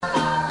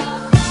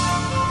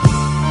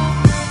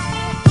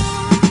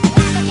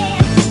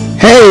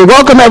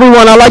Welcome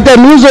everyone. I like that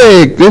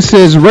music. This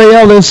is Ray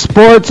Ellis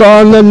Sports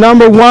on the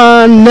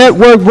 #1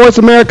 network,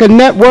 VoiceAmerica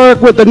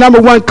Network, with the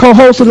 #1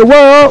 co-host in the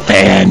world,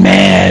 Fan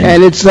Man.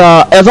 And it's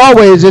as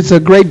always, it's a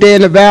great day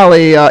in the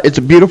Valley. It's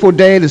a beautiful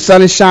day. The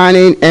sun is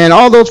shining, and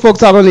all those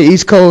folks out on the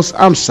East Coast,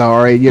 I'm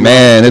sorry,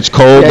 Man, it's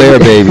cold there,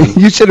 baby.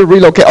 You should have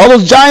relocated. All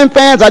those Giant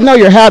fans, I know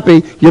you're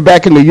happy. You're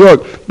back in New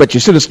York, but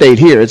you should have stayed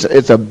here.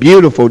 It's a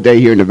beautiful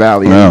day here in the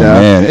Valley. Oh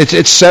man,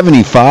 it's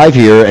 75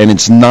 here, and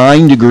it's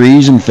 9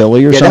 degrees in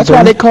Philly or something. That's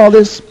why they call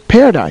this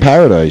paradise.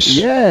 Paradise.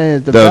 Yeah.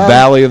 The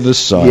Valley of the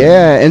Sun.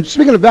 Yeah, and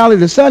speaking of Valley of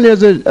the Sun,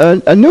 there's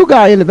a new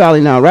guy in the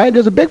Valley now, right?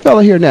 There's a big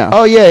fella here now.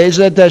 Oh, yeah. Is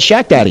that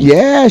Shaq Daddy?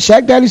 Yeah,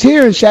 Shaq Daddy's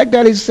here, and Shaq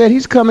Daddy said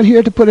he's coming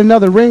here to put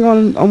another ring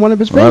on one of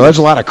his fingers. Well, there's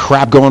a lot of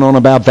crap going on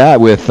about that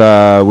with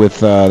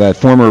that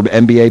former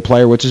NBA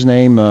player. What's his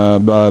name?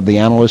 The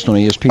analyst on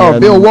ESPN. Oh,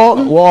 Bill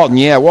Walton? Walton,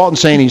 yeah. Walton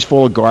saying he's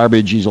full of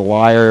garbage. He's a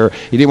liar.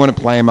 He didn't want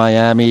to play in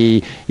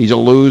Miami. He's a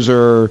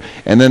loser.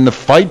 And then the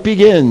fight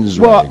begins.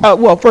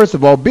 Well, first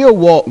of all, Bill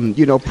Walton,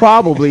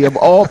 probably of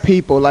all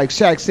people, like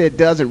Shaq said,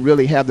 doesn't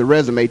really have the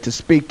resume to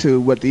speak to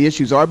what the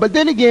issues are. But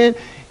then again,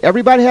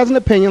 everybody has an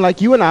opinion,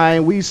 like you and I,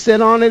 and we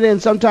sit on it,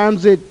 and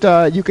sometimes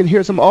you can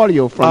hear some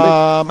audio from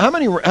it.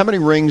 How many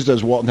rings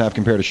does Walton have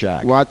compared to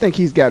Shaq? Well, I think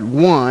he's got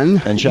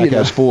 1. And Shaq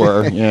has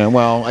 4. Yeah,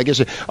 well, I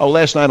guess.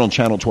 Last night on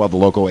Channel 12, the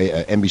local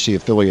NBC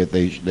affiliate,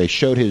 they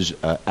showed his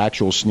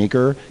actual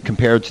sneaker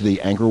compared to the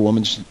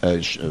Anchorwoman's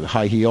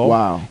high heel.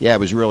 Wow. Yeah, it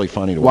was really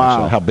funny to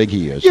watch how big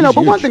he is.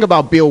 But one thing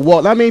about Bill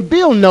Walton,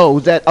 Bill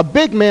knows that a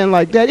big man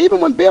like that, even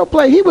when Bill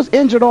played, he was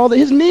injured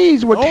his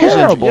knees were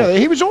terrible. Yeah,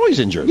 he was always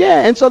injured.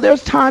 Yeah, and so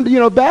there's times,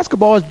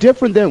 basketball is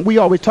different than, we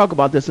always talk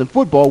about this in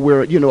football,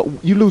 where, you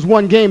lose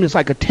one game, it's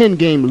like a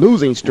 10-game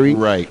losing streak.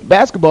 Right.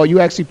 Basketball, you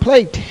actually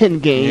play 10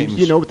 games,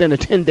 within a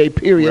 10-day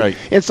period. Right.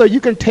 And so you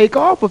can take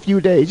off a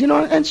few days, and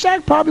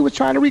Shaq probably was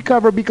trying to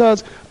recover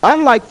because,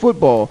 unlike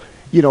football,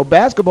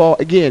 basketball,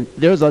 again,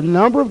 there's a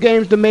number of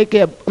games to make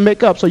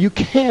up, so you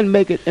can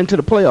make it into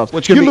the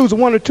playoffs. You lose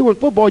 1 or 2 in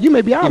football, you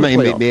may be out of the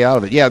playoffs. You may be out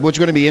of it. Yeah, what's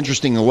going to be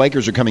interesting, the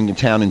Lakers are coming to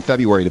town in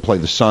February to play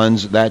the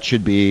Suns. That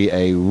should be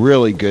a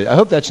really good, I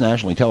hope that's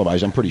nationally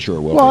televised. I'm pretty sure it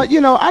will. Well, I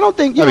don't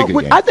think,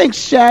 I think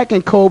Shaq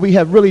and Kobe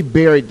have really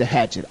buried the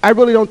hatchet. I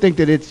really don't think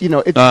that it's, they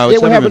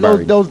were having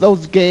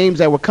those games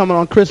that were coming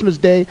on Christmas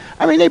Day.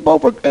 they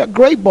both were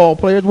great ball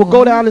players, will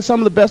go down as some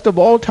of the best of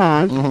all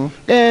time,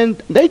 and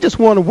they just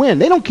want to win.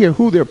 They don't care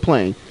who they're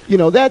playing.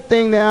 That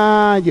thing,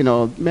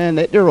 man,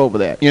 they're over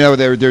that.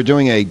 They're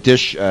doing a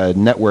Dish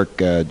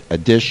network, a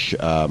Dish,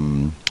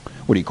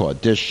 what do you call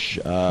it? Dish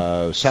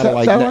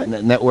satellite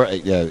network,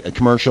 a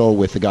commercial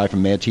with the guy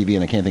from Mad TV,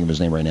 and I can't think of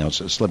his name right now. It's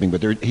slipping,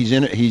 but he's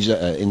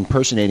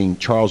impersonating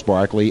Charles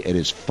Barkley. It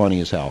is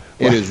funny as hell.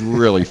 It is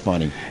really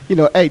funny.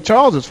 Hey,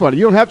 Charles is funny.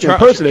 You don't have to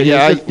impersonate him.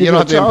 Yeah, you don't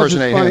have to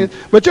impersonate him.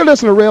 But you're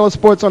listening to Ray Ellis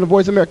Sports on the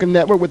VoiceAmerica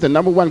Network with the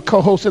 #1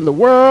 co-host in the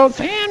world,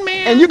 Fan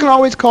Man. And you can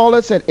always call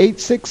us at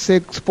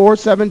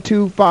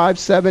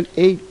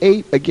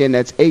 866-472-5788. Again,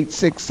 that's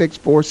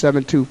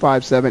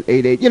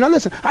 866-472-5788.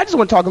 Listen, I just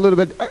want to talk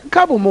a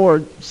couple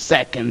more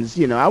seconds.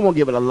 I won't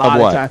give it a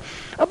lot of time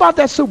about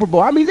that Super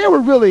Bowl. They were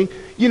really,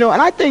 and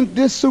I think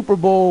this Super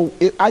Bowl,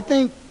 I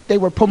think they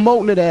were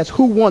promoting it as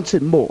who wants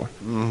it more.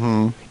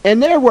 Mm-hmm.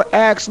 And there were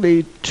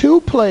actually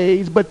 2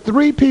 plays, but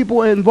 3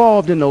 people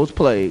involved in those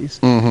plays.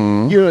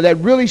 Mm-hmm. That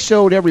really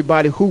showed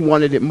everybody who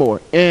wanted it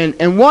more.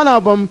 And one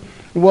of them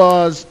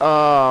was,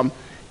 of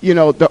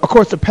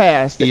course, the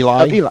pass.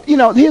 Eli.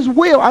 His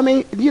will.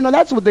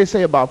 That's what they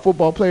say about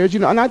football players.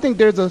 And I think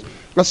there's a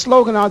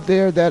slogan out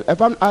there that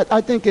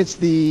I think it's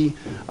the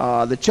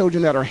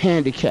children that are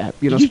handicapped.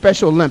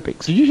 Special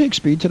Olympics. Did you take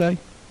speed today?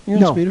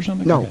 No, speed or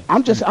something? No.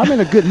 Okay. I'm in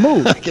a good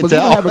mood. We're going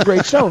to have a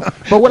great show.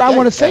 But what I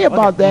want to say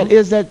about that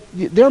is that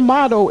their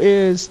motto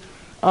is,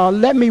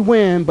 let me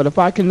win, but if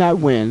I cannot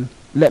win,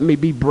 let me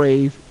be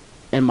brave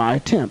in my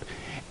attempt.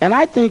 And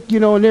I think,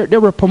 they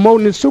were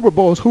promoting the Super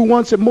Bowls, who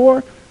wants it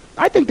more?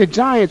 I think the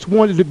Giants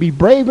wanted to be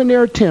brave in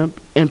their attempt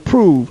and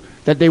prove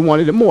that they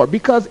wanted it more.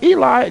 Because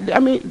Eli,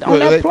 on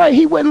that play,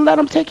 he wouldn't let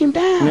him take him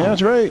down. Yeah,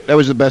 that's right. That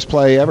was the best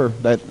play ever.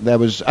 That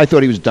was. I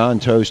thought he was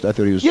done toast. I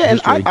thought he was. Yeah,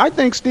 history. And I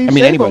think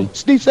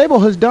Steve Sable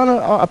has done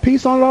a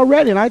piece on it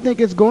already, and I think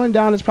it's going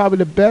down as probably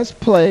the best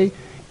play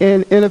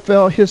in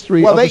NFL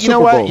history. Well, you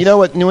know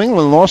what? New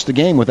England lost the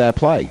game with that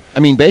play.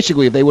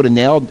 Basically, if they would have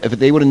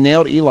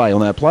nailed Eli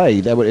on that play,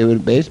 it would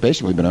have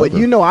basically been over.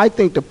 But I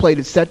think the play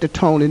that set the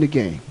tone in the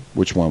game.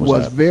 Which one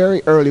was that?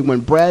 Very early when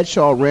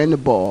Bradshaw ran the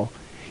ball,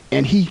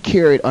 and he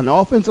carried an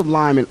offensive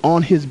lineman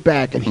on his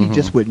back, and he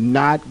just would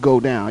not go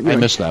down. I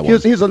missed that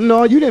one.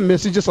 No, you didn't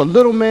miss it. Just a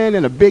little man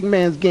in a big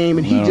man's game,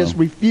 and he just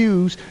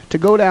refused to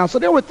go down. So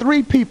there were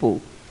 3 people,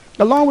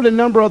 along with a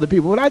number of other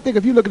people. But I think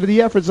if you look at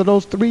the efforts of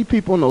those 3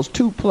 people in those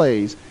 2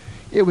 plays,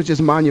 it was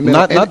just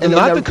monumental. Not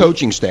the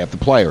coaching staff, the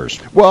players.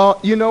 Well,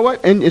 you know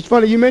what? And it's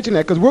funny you mention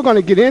that because we're going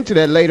to get into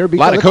that later.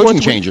 Because a lot of coaching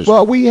changes.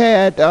 We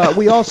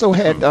also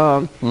had,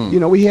 Coach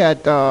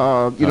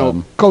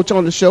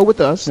on the show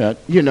with us, and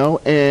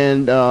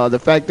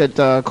the fact that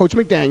Coach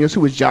McDaniels,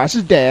 who was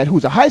Josh's dad,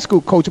 who's a high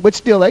school coach but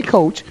still a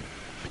coach,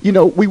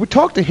 we would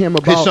talk to him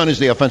about. His son is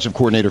the offensive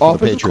coordinator for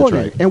the Patriots,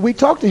 right? And we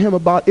talked to him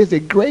about, is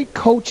it great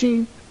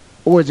coaching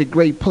or is it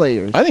great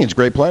players? I think it's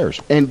great players.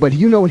 But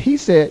you know what he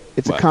said?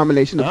 It's a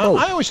combination of both.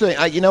 I always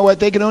think, you know what?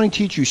 They can only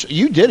teach you.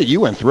 You did it.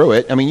 You went through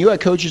it. I mean, you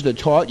had coaches that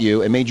taught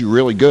you and made you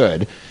really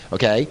good.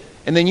 Okay.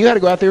 And then you had to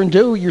go out there and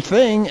do your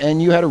thing,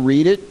 and you had to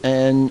read it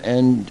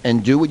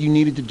and do what you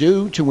needed to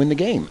do to win the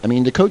game. I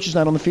mean, the coach is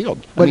not on the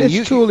field. But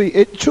it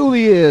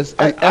truly is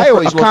a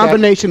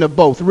combination of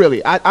both,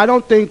 really. I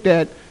don't think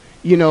that,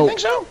 You think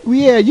so?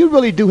 Yeah, you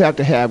really do have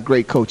to have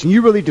great coaching.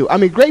 You really do. I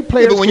mean, great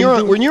players. Yeah,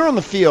 but when you're on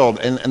the field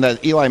and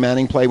that Eli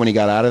Manning play when he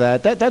got out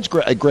of that's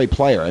a great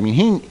player. I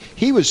mean,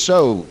 he was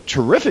so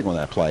terrific on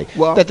that play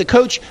that the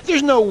coach.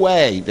 There's no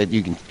way that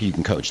you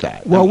can coach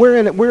that. Well,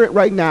 we're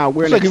right now.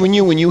 It's like when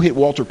you hit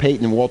Walter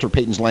Payton and Walter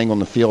Payton's laying on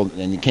the field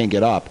and you can't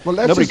get up. Well,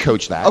 nobody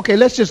coached that. Okay,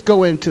 let's just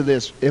go into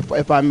this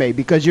if I may,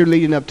 because you're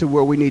leading up to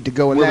where we need to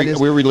go, and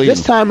where we leading?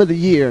 This time of the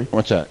year.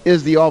 What's that?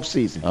 Is the off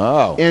season.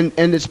 Oh. And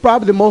it's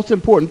probably the most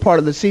important part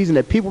of the season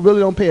that people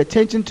really don't pay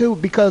attention to,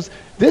 because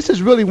this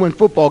is really when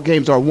football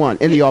games are won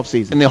in the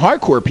offseason. And the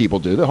hardcore people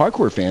do. The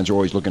hardcore fans are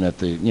always looking at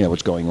the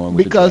what's going on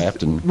with the draft.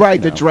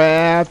 The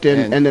draft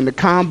and then the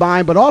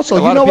combine, but also a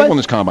lot of people on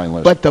this combine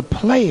list. But the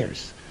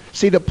players.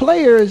 See, the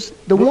players,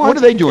 ones. What are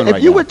they doing right now?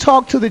 If you would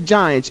talk to the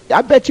Giants,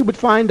 I bet you would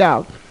find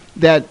out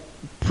that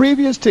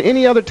previous to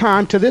any other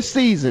time to this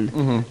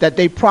season, that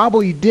they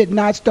probably did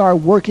not start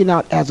working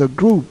out as a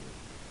group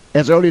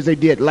as early as they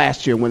did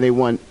last year when they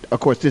won, of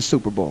course, this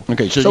Super Bowl.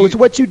 Okay, so it's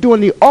what you do in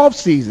the off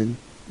season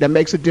that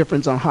makes a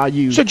difference on how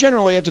you. So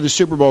generally, after the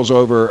Super Bowl's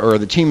over or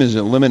the team is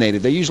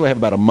eliminated, they usually have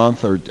about a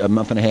month or a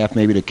month and a half,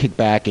 maybe, to kick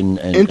back and.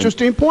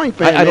 Interesting point,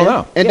 fan. I don't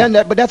know. And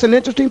but that's an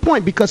interesting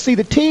point, because see,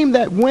 the team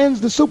that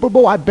wins the Super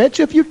Bowl, I bet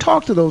you if you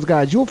talk to those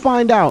guys, you'll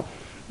find out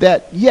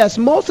that yes,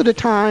 most of the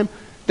time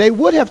they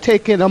would have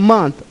taken a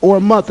month or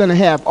a month and a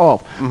half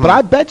off. But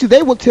I bet you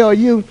they will tell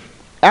you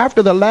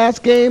after the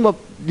last game of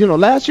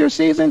last year's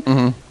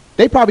season,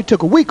 they probably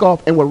took a week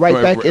off and were right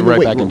back in the weight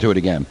room. Right back into it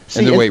again,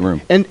 in the weight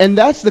room. And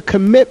that's the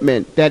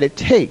commitment that it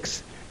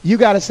takes. You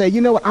got to say,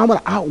 you know what, I'm going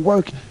to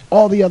outwork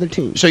all the other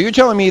teams. So you're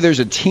telling me there's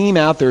a team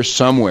out there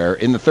somewhere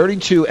in the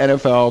 32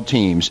 NFL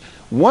teams.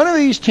 One of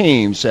these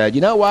teams said,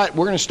 you know what,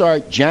 we're going to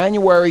start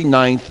January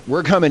 9th.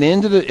 We're coming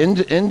into the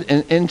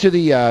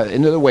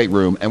weight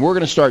room, and we're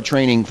going to start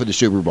training for the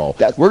Super Bowl.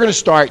 We're going to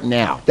start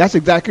now. That's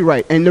exactly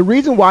right. And the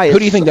reason why Who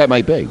do you think that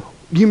might be?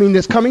 You mean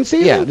this coming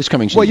season? Yeah, this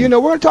coming season.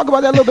 Well, we're going to talk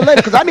about that a little bit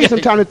later, because I need some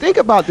time to think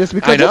about this,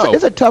 because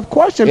it's a tough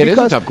question. It is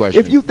a tough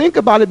question. If you think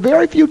about it,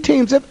 very few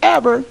teams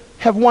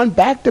have won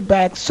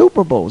back-to-back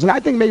Super Bowls. And I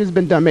think maybe it's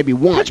been done maybe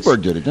once.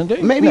 Pittsburgh did it, didn't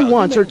they? Maybe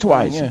once or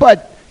twice. Yeah.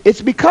 But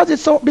it's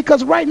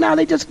because right now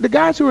the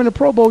guys who are in the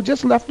Pro Bowl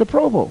just left the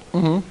Pro Bowl.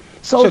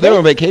 So they were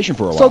on vacation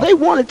for a while. So they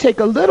want to take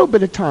a little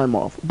bit of time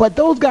off. But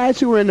those guys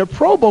who are in the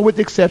Pro Bowl, with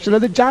the exception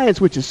of the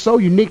Giants, which is so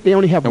unique, they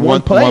only have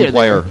one player. One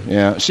player,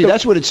 yeah. See,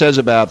 that's what it says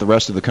about the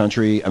rest of the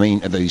country. I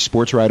mean, the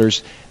sports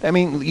writers. I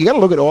mean, you got to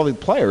look at all the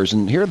players,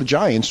 and here are the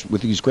Giants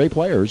with these great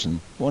players, and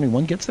only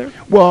one gets there.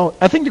 Well,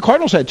 I think the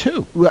Cardinals had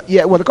two. Well,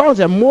 the Cardinals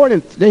have more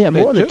than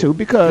two,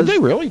 because did they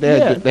really? They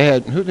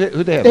had who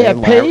they had? They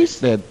had Pace.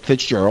 They had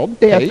Fitzgerald.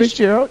 They had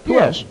Fitzgerald. Who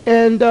else?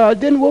 And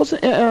didn't Wilson,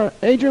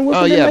 Adrian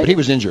Wilson? Oh yeah, but he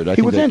was injured.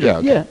 He was injured.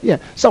 Yeah.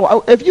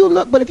 So if you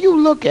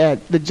look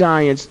at the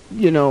Giants,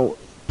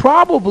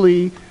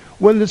 probably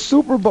when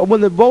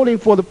the voting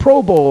for the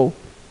Pro Bowl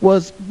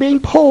was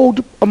being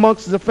polled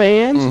amongst the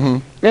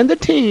fans and the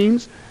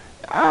teams,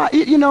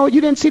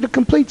 you didn't see the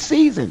complete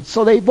season,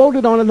 so they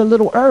voted on it a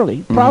little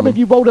early. Probably if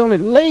you voted on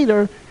it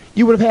later,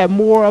 you would have had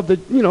more of the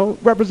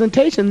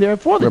representation there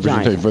for the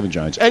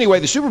Giants. Anyway,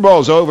 the Super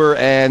Bowl is over,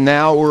 and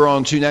now we're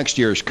on to next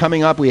year's.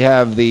 Coming up, we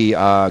have the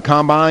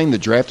Combine. The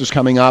draft is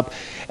coming up.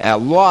 A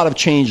lot of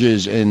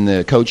changes in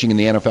the coaching in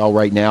the NFL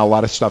right now. A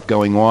lot of stuff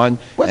going on.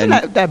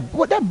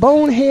 That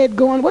bonehead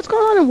going? What's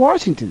going on in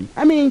Washington?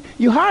 I mean,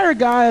 you hire a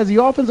guy as the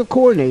offensive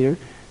coordinator,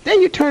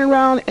 then you turn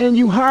around and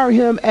you hire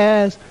him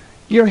as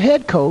your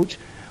head coach,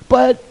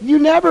 but you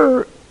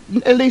never,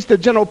 at least the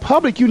general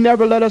public, you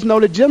never let us know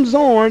that Jim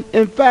Zorn,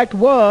 in fact,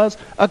 was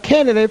a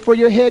candidate for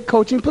your head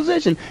coaching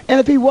position.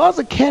 And if he was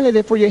a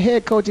candidate for your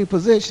head coaching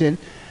position,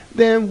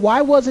 then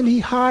why wasn't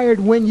he hired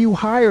when you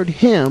hired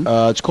him?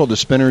 It's called The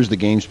Spinners, the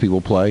games people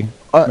play.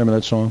 Remember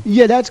that song?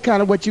 Yeah, that's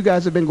kind of what you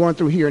guys have been going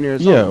through here in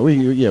Arizona.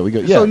 We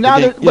go. So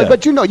now,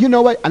 but you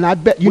know what? And I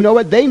bet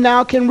what? They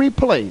now can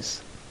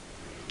replace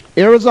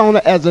Arizona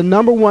as the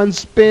number one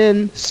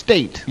spin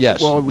state.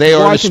 Yes, well, they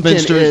are Washington the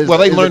spinsters.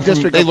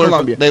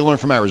 They learn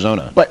from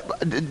Arizona. But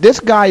this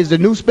guy is the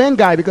new spin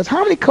guy, because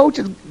how many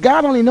coaches?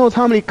 God only knows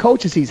how many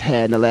coaches he's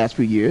had in the last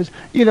few years.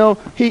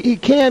 He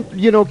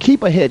can't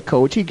keep a head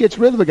coach. He gets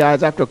rid of the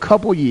guys after a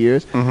couple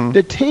years.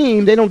 The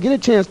team, they don't get a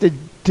chance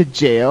to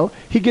gel.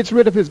 He gets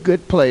rid of his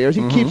good players.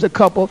 He keeps a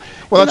couple.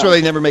 Well, that's why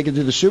they never make it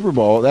to the Super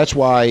Bowl. That's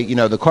why,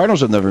 the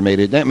Cardinals have never made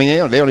it. I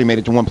mean, they only made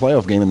it to one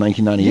playoff game in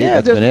 1998.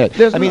 Yeah,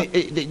 that's been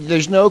it.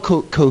 There's no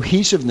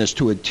cohesiveness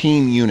to a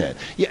team unit.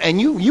 Yeah,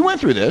 and you went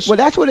through this. Well,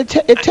 that's what it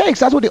takes.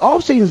 That's what the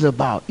offseason is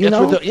about, you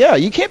know?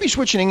 You can't be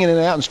switching in and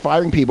out and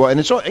firing people. And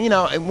it's all,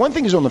 one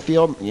thing is on the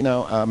field,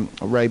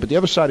 Ray, but the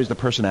other side is the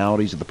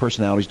personalities. If the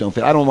personalities don't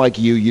fit, I don't like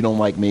you, you don't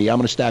like me, I'm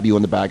going to stab you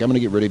in the back, I'm going to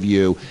get rid of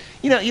you.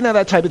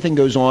 That type of thing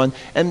goes on.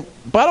 And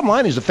bottom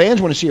line is the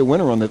fans want to see a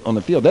winner on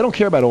the field. They don't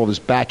care about all this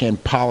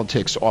back-end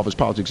politics, office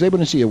politics. They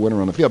want to see a winner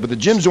on the field. But the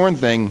Jim Zorn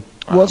thing...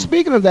 Well,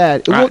 speaking of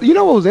that, what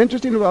was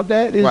interesting about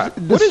that is...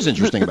 What is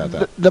interesting about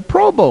that? The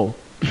Pro Bowl.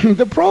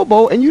 The Pro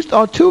Bowl, and you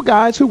saw two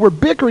guys who were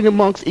bickering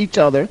amongst each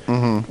other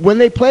when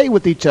they played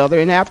with each other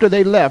and after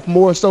they left,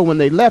 more so when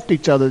they left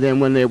each other than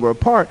when they were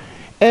apart.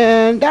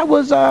 And that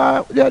was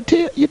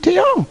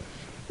T.O.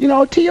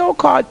 T.O.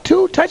 caught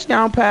 2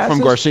 touchdown passes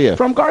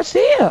from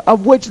Garcia,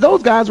 of which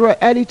those guys were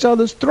at each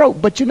other's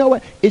throat. But you know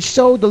what? It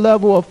showed the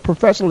level of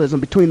professionalism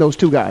between those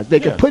two guys. They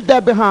could put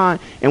that behind,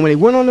 and when they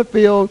went on the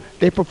field,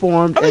 they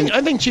performed.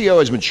 I think T.O.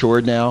 has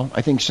matured now.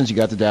 I think since he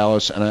got to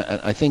Dallas, and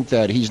I think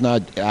that he's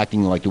not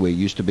acting like the way he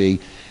used to be.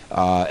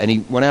 And he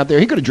went out there.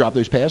 He could have dropped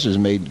those passes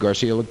and made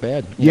Garcia look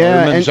bad.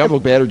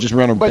 Look bad, or just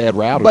run a bad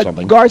route or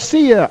something. But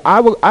Garcia, I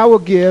will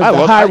give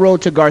the high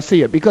road to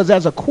Garcia, because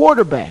as a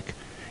quarterback,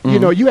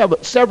 you have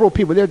several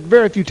people. There's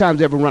very few times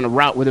they ever run a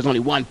route where there's only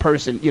one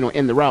person,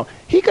 in the route.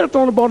 He could have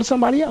thrown the ball to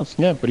somebody else.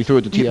 Yeah, but he threw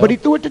it to T.O. But he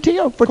threw it to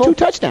T.O. for 2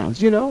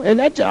 touchdowns, and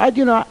that,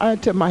 I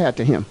tip my hat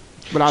to him.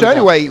 So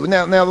anyway,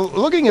 now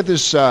looking at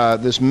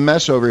this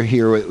mess over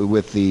here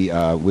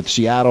with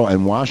Seattle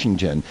and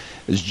Washington,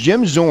 is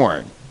Jim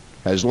Zorn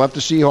has left the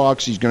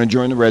Seahawks. He's going to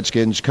join the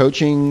Redskins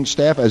coaching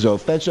staff as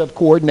offensive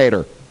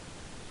coordinator.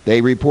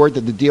 They report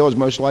that the deal is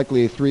most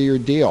likely a 3-year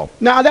deal.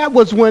 Now, that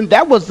was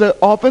the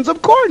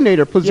offensive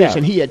coordinator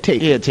position he had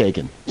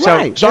taken.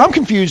 Right. So I'm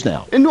confused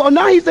now. And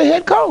now he's the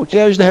head coach.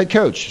 Yeah, he's the head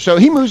coach. So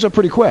he moves up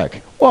pretty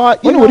quick. Well, I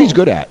wonder what he's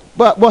good at.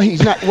 But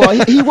he's not.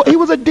 Well, he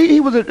was a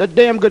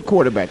damn good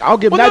quarterback. I'll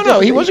give him that. No,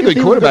 he was a good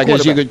quarterback.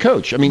 Is he a good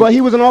coach? I mean, but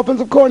he was an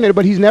offensive coordinator.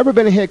 But he's never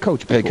been a head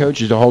coach before. Head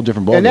coach is a whole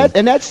different ballgame.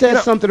 And that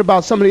says something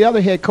about some of the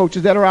other head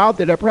coaches that are out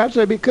there that perhaps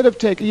they could have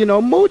taken.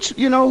 Mooch,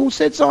 who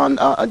sits on,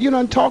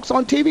 and talks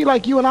on TV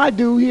like you and I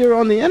do here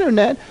on the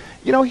internet.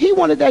 He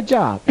wanted that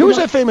job. Who was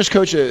that famous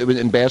coach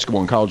in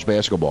basketball, in college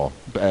basketball?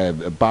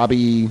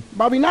 Bobby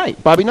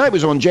Knight. Bobby Knight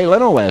was on Jay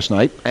Leno last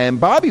night, and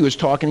Bobby was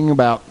talking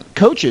about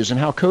coaches and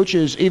how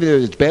coaches, even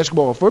if it's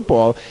basketball or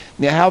football,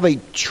 how they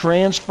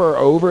transfer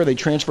over. He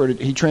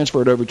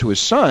transferred over to his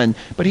son,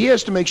 but he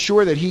has to make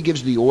sure that he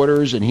gives the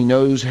orders and he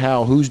knows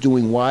who's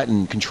doing what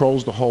and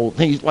controls the whole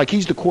thing.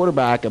 He's the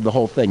quarterback of the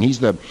whole thing. He's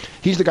the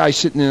guy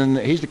sitting in.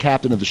 He's the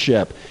captain of the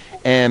ship,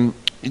 and.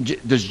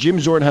 Does Jim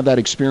Zorn have that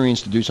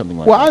experience to do something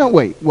like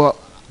that? Well,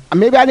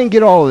 maybe I didn't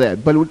get all of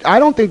that, but I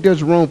don't think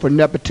there's room for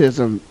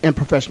nepotism in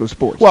professional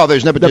sports. Well,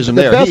 there's nepotism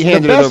there. He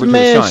handed it over to his son. The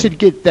best man should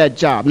get that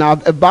job.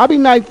 Now, if Bobby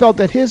Knight felt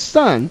that his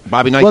son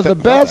was the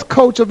best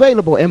coach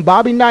available, and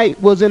Bobby Knight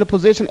was in a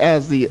position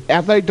as the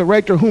athletic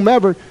director,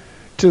 whomever,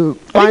 to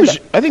make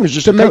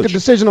the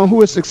decision on who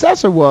his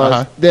successor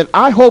was, then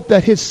I hope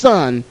that his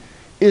son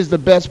is the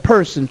best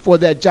person for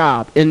that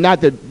job, and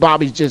not that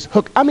Bobby's just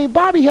hooked. I mean,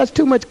 Bobby has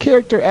too much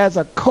character as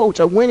a coach,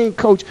 a winning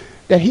coach,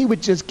 that he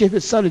would just give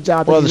his son a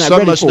job. Well, the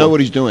son must know what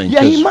he's doing.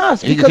 Yeah, he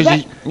must, because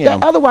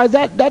otherwise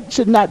that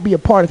should not be a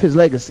part of his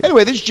legacy.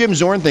 Anyway, this Jim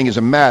Zorn thing is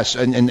a mess,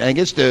 and I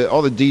guess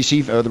all the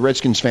DC, the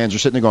Redskins fans are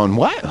sitting there going,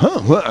 "What?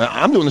 Huh? What?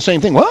 I'm doing the same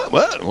thing.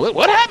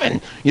 What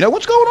happened?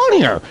 What's going on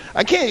here?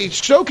 I can't.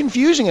 It's so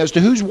confusing as to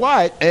who's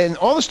what, and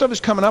all this stuff is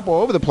coming up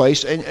all over the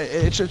place, and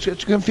it's a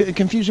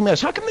confusing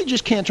mess. How come they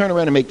just can't turn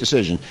around and make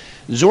decisions?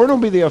 Zorn will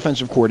be the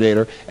offensive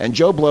coordinator, and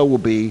Joe Blow will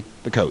be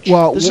the coach.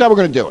 Well, this is how we're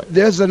going to do it.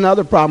 There's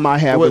another problem I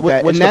have with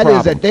that, and that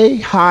is that they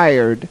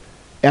hired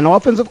an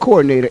offensive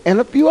coordinator and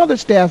a few other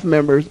staff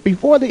members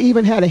before they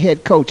even had a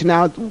head coach.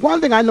 Now,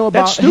 one thing I know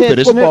about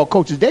head football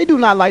coaches, they do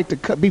not like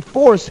to be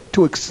forced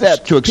to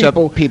accept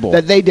people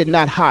that they did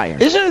not hire.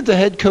 Isn't it the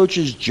head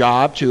coach's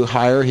job to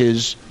hire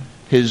his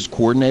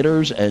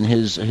coordinators and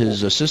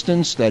his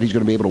assistants that he's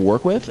going to be able to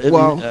work with?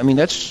 I mean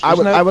that's I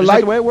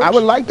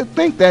would like to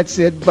think that's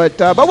it, but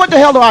what the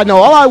hell do I know?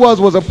 All I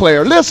was a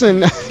player.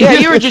 Listen. Yeah,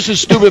 you were just a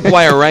stupid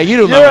player, right? You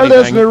don't know anything. You're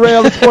listening to Ray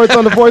Ellis Sports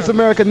on the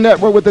VoiceAmerica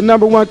Network with the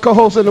 #1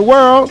 co-host in the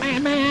world.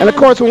 And of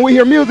course, when we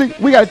hear music,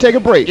 we got to take a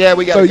break. Yeah,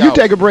 we got to go. So you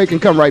take a break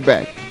and come right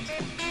back.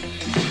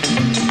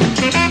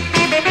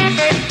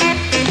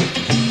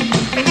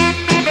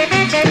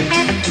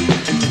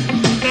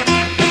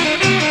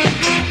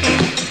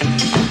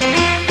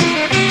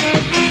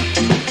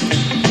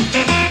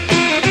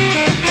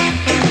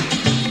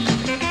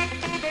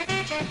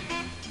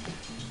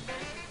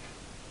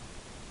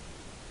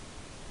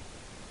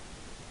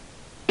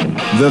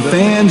 The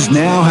fans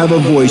now have a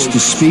voice to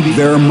speak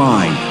their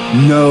mind.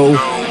 No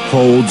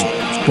holds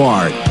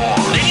barred.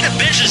 They need to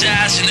bench his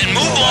ass and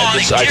move on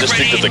players. I just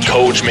think that the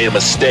coach made a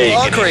mistake.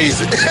 All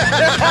crazy.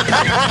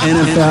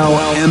 NFL,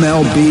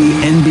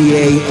 MLB,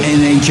 NBA,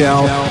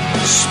 NHL.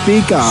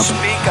 Speak up.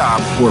 Speak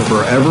up. Or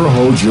forever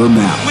hold your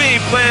mouth. We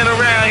ain't playing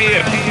around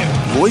here.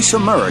 Voice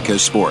America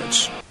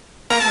Sports.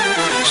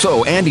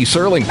 So Andy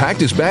Serling packed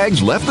his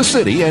bags, left the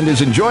city, and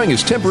is enjoying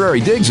his temporary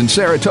digs in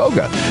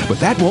Saratoga. But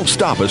that won't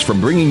stop us from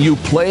bringing you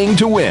Playing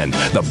to Win,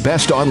 the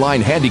best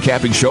online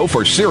handicapping show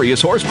for serious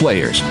horse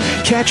players.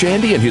 Catch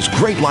Andy and his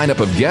great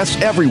lineup of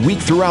guests every week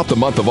throughout the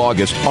month of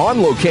August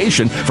on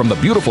location from the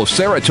beautiful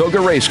Saratoga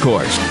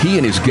Racecourse. He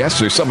and his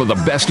guests are some of the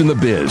best in the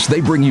biz.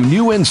 They bring you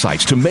new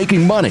insights to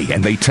making money,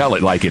 and they tell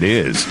it like it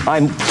is.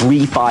 I'm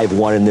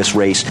 3-5-1 in this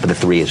race, but the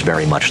 3 is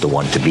very much the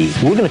one to beat.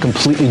 We're going to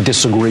completely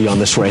disagree on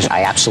this race.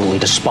 I absolutely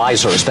despise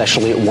her,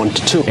 especially at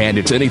 1-2. And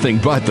it's anything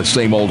but the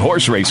same old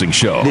horse racing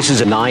show. This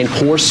is a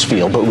 9-horse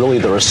field, but really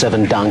there are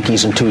 7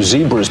 donkeys and 2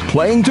 zebras.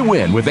 Playing to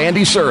Win with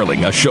Andy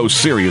Serling, a show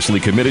seriously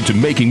committed to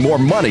making more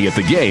money at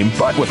the game,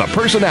 but with a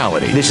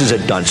personality. This is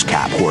a dunce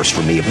cap horse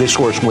for me. If this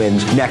horse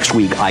wins, next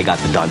week I got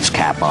the dunce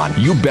cap on.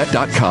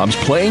 YouBet.com's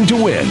Playing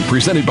to Win,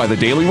 presented by the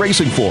Daily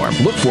Racing Form.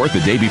 Look for it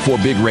the day before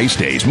big race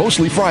days,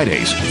 mostly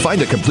Fridays.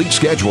 Find a complete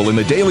schedule in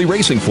the Daily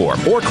Racing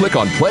Form or click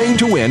on Playing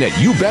to Win at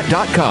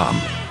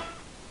YouBet.com.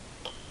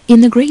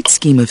 In the great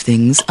scheme of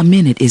things, a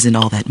minute isn't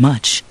all that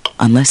much,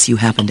 unless you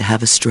happen to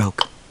have a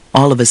stroke.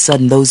 All of a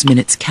sudden, those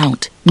minutes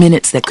count.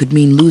 Minutes that could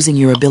mean losing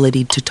your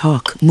ability to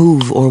talk,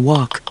 move, or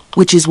walk.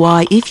 Which is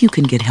why, if you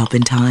can get help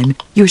in time,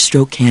 your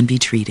stroke can be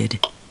treated.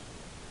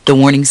 The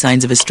warning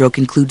signs of a stroke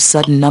include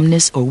sudden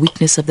numbness or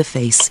weakness of the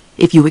face.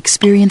 If you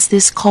experience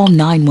this, call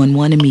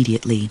 911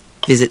 immediately.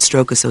 Visit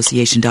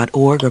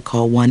strokeassociation.org or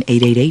call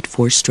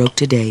 1-888-4-STROKE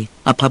today.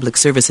 A public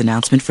service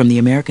announcement from the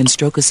American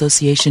Stroke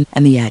Association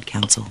and the Ad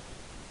Council.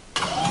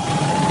 The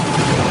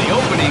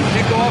opening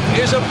kickoff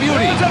is a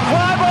beauty. It's a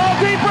fly ball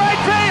deep right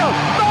field.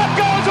 Back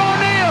goes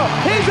O'Neal.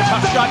 He's at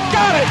the shot.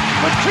 Got it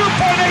with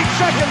 2.8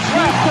 seconds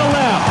left to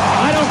left.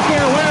 I don't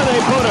care where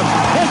they put him.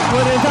 This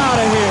one is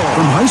out of here.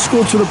 From high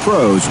school to the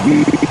pros,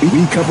 we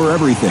cover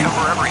everything.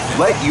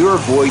 Let your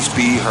voice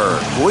be heard.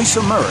 Voice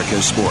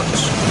America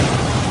Sports.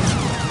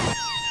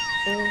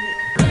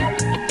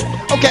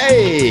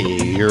 Okay,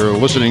 you're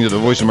listening to the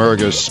Voice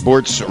America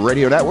Sports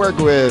Radio Network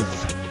with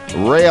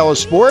Ray Ellis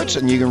Sports,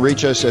 and you can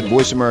reach us at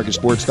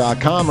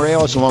voiceamericasports.com. Ray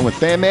Ellis along with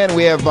Fan Man.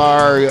 We have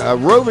our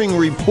roving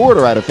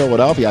reporter out of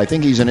Philadelphia. I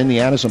think he's in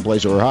Indiana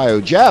someplace or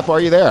Ohio. Jeff,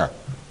 are you there?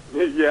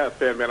 Yeah,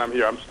 Fan Man, I'm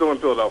here. I'm still in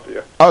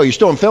Philadelphia. Oh, you're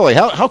still in Philly.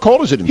 How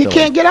cold is it in Philly? He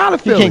can't get out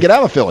of Philly. He can't get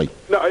out of Philly.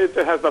 No, it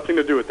has nothing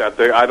to do with that.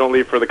 I don't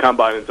leave for the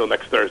Combine until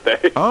next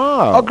Thursday.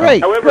 Oh,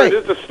 great. However, great.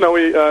 it is a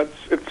snowy,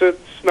 it's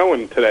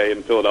snowing today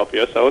in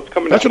Philadelphia, so it's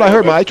coming That's down what I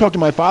heard. bit. I talked to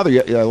my father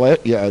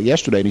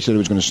yesterday, and he said it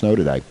was going to snow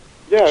today.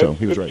 Yeah, so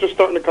he was right. It's just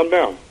starting to come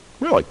down.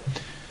 Really?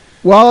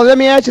 Well, let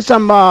me ask you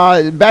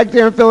something. Back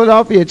there in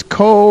Philadelphia, it's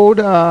cold.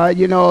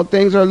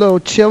 Things are a little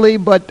chilly,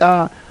 but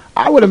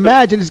I would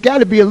imagine it's got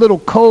to be a little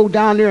cold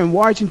down there in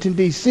Washington,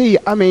 D.C.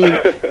 I mean,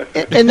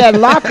 in that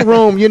locker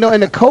room, in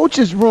the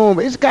coach's room,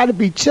 it's got to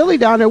be chilly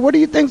down there. What do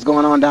you think's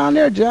going on down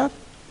there, Jeff?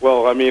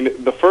 Well, I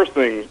mean, the first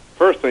things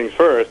first,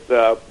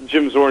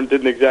 Jim Zorn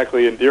didn't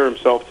exactly endear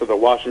himself to the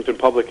Washington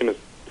public in his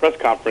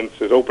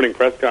opening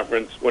press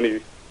conference, when he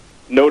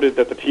noted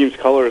that the team's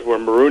colors were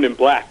maroon and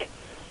black.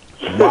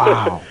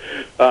 Wow.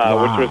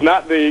 Which was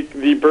not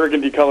the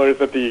burgundy colors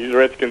that the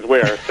Redskins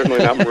wear. Certainly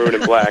not maroon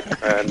and black.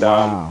 And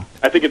wow.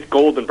 I think it's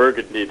gold and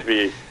burgundy to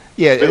be.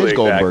 Yeah, really it is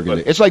gold and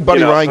burgundy. It's like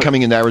Buddy Ryan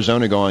coming into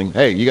Arizona going,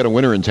 hey, you got a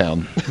winner in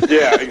town.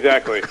 Yeah,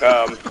 exactly.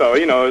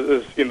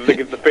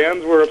 The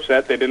fans were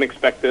upset. They didn't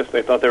expect this.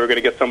 They thought they were going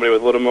to get somebody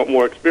with a little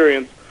more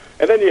experience.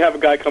 And then you have a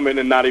guy come in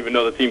and not even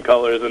know the team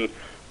colors, and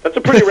that's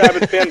a pretty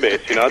rabid fan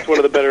base. It's one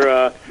of the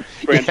better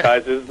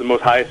franchises, the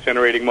most highest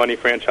generating money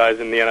franchise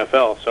in the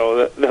NFL.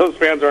 So those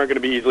fans aren't going to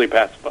be easily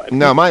pacified.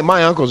 No,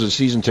 my uncle's a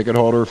season ticket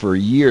holder for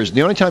years.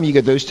 The only time you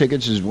get those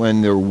tickets is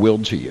when they're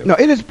willed to you. No,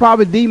 it is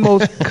probably the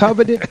most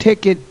coveted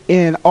ticket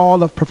in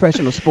all of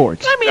professional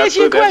sports. Let me ask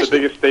you a question. That's the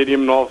biggest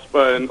stadium in all of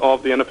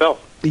the NFL.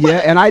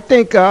 Yeah, and I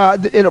think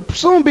it'll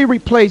soon be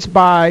replaced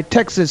by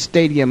Texas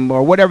Stadium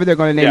or whatever they're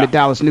going to name the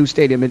Dallas New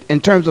Stadium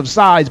in terms of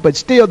size, but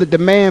still the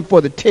demand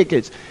for the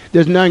tickets,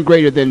 there's none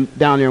greater than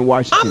down there in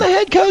Washington. I'm the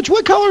head coach.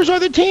 What colors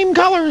are the team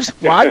colors?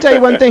 Well, I tell you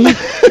one thing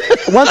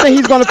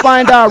he's going to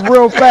find out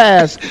real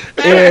fast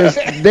is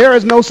there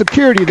is no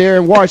security there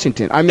in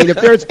Washington. I mean,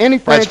 if there's any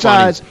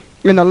franchise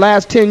in the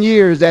last 10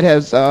 years that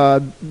has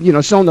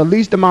shown the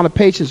least amount of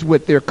patience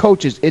with their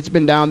coaches, it's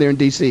been down there in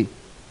D.C.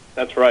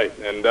 That's right,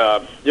 and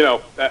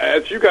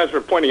as you guys were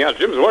pointing out,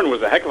 Jim Zorn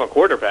was a heck of a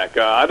quarterback.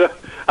 I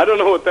don't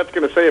know what that's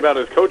going to say about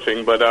his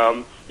coaching, but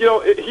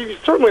he's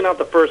certainly not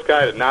the first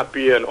guy to not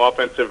be an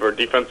offensive or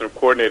defensive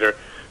coordinator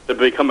to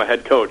become a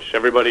head coach.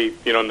 Everybody,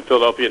 in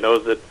Philadelphia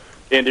knows that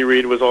Andy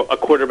Reid was a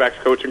quarterback's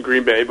coach in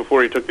Green Bay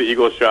before he took the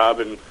Eagles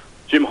job, and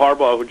Jim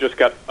Harbaugh, who just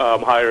got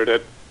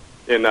hired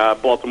in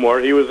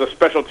Baltimore, he was a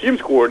special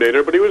teams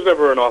coordinator, but he was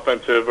never an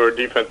offensive or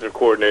defensive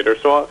coordinator.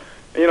 So.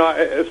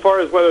 As far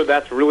as whether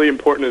that's really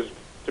important as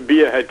to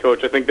be a head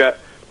coach, I think that's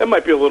that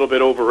might be a little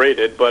bit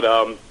overrated. But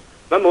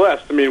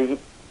nonetheless, I mean,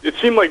 it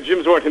seemed like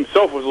Jim Zorn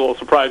himself was a little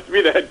surprised to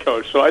be the head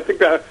coach. So I think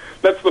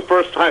that's the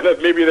first time that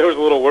maybe there was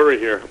a little worry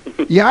here.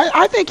 Yeah,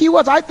 I think he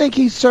was. I think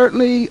he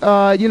certainly,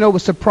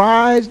 was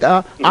surprised.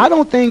 I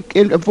don't think,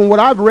 from what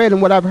I've read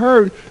and what I've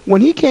heard,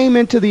 when he came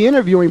into the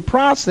interviewing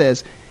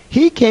process,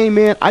 he came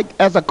in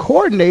as a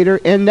coordinator,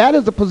 and that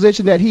is the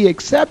position that he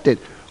accepted.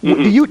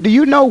 Do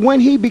you know when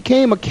he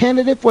became a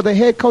candidate for the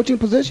head coaching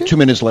position? 2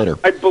 minutes later.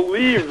 I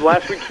believe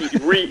last week he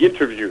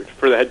re-interviewed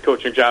for the head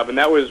coaching job, and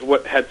that was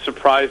what had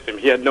surprised him.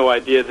 He had no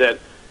idea that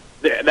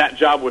that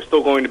job was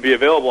still going to be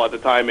available at the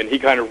time, and he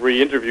kind of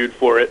re-interviewed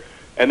for it,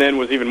 and then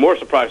was even more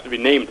surprised to be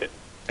named it.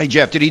 Hey,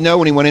 Jeff, did he know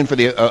when he went in for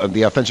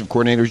the offensive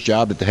coordinator's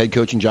job that the head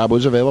coaching job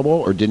was available,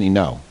 or didn't he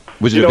know?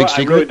 Was it a big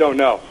secret? I really don't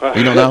know.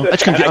 You don't know? I'm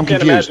confused. I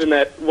can't imagine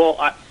that.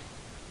 Well,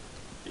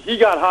 he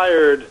got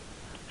hired. I'm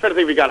trying to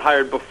think if he got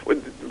hired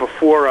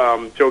before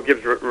Joe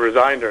Gibbs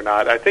resigned or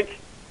not. I think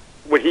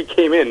when he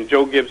came in,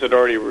 Joe Gibbs had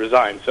already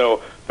resigned.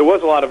 So there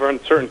was a lot of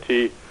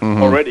uncertainty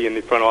already in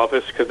the front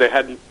office because they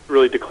hadn't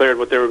really declared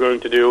what they were going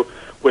to do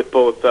with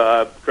both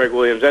Greg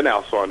Williams and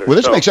Al Saunders.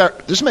 Well,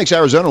 this makes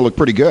Arizona look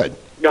pretty good.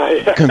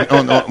 Yeah.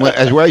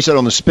 As Ray said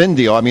on the spin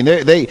deal, I mean,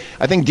 I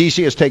think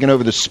DC has taken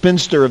over the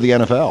spinster of the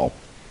NFL.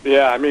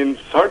 Yeah, I mean,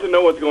 it's hard to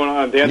know what's going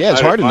on in Dan Snyder's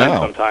Snyder's mind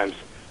know. sometimes.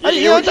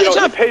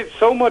 He paid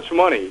so much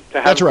money to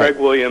have Greg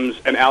Williams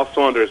and Al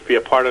Saunders be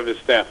a part of his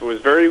staff. It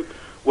was very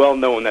well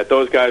known that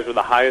those guys were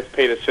the highest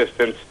paid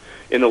assistants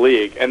in the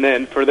league. And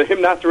then for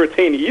him not to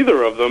retain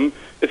either of them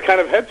is kind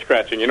of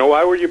head-scratching.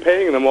 Why were you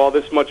paying them all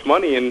this much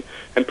money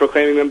and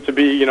proclaiming them to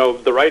be,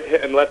 the right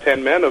and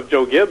left-hand men of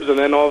Joe Gibbs, and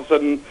then all of a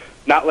sudden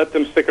not let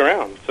them stick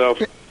around? So,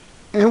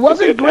 and was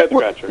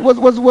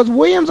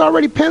Williams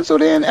already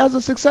penciled in as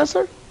a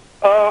successor?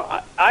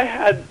 I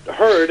had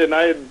heard, and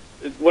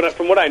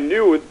from what I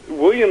knew,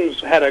 Williams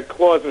had a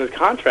clause in his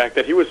contract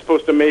that he was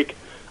supposed to make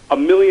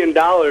 $1 million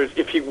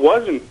if he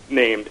wasn't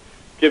named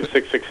Gibbs'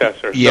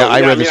 successor. Yeah,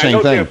 I read the same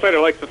thing. I know Dan Snyder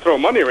likes to throw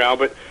money around,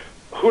 but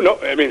who knows?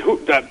 I mean,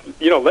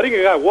 letting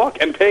a guy walk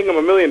and paying him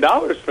 $1 million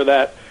for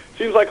that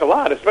seems like a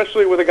lot,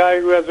 especially with a guy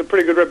who has a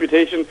pretty good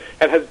reputation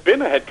and has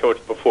been a head coach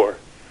before.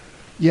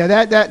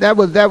 Yeah,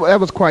 that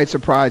was quite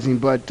surprising,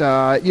 but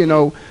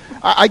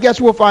I guess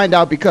we'll find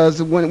out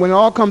because when it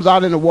all comes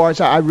out in the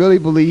wash, I really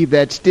believe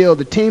that still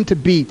the team to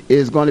beat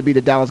is going to be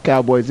the Dallas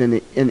Cowboys in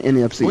the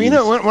NFC.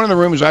 Well, one of the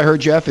rumors I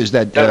heard, Jeff, is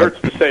that hurts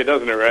to say,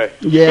 doesn't it, Ray?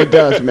 Yeah, it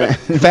does, man.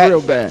 It's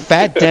real bad.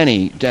 Fat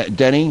Denny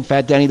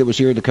that was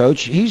here, the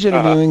coach. He's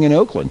interviewing in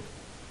Oakland.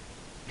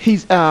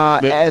 He's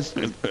as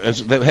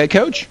the head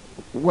coach.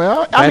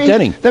 Well,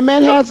 the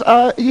man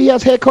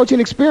has head coaching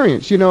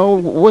experience.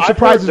 What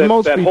surprises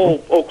most people. That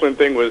whole Oakland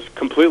thing was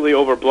completely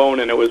overblown,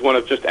 and it was one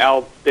of just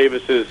Al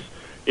Davis's,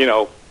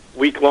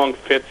 week-long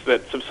fits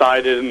that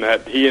subsided, and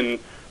that he and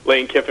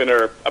Lane Kiffin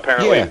are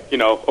apparently,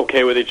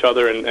 okay with each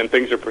other, and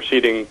things are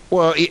proceeding.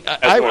 Well,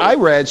 I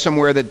read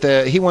somewhere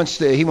that he wants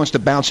to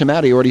bounce him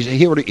out. He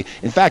already.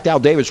 In fact, Al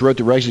Davis wrote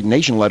the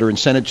resignation letter and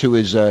sent it to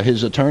his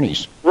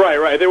attorneys. Right.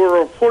 They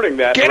were reporting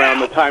that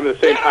around the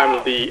same time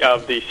of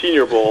the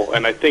Senior Bowl,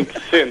 and I think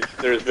since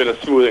there's been a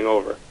smoothing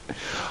over.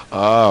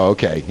 Oh,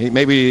 okay.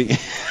 Maybe.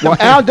 Well,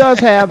 Al does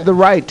have the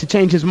right to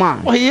change his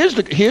mind. Well, he is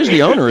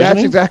the owner, isn't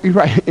he? That's exactly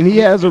right, and he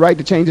has the right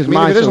to change his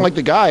mind. If he doesn't like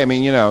the guy,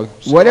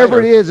 whatever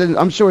it is, and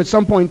I'm sure at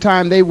some point in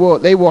time they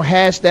will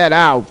hash that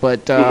out.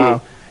 But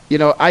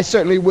I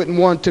certainly wouldn't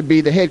want to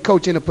be the head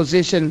coach in a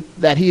position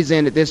that he's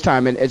in at this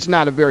time, and it's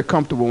not a very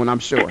comfortable one, I'm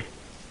sure.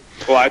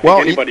 Well, I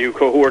think anybody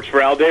who works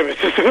for Al Davis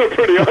is in a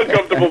pretty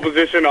uncomfortable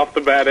position off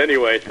the bat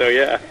anyway, so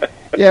yeah.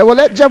 Yeah,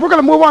 well, Jeff, we're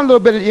going to move on a little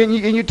bit. And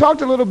you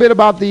talked a little bit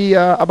about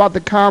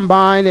the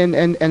combine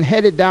and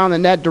headed down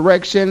in that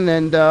direction.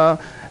 And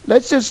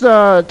let's just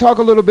talk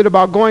a little bit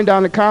about going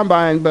down the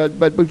combine. But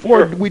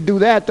before we do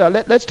that,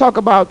 let's talk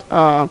about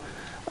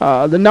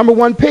the number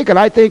one pick. And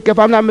I think, if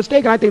I'm not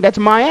mistaken, I think that's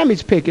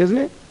Miami's pick, isn't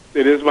it?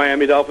 It is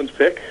Miami Dolphins'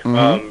 pick.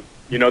 Mm-hmm.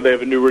 They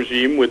have a new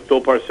regime with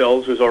Bill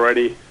Parcells, who's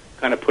already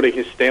kind of putting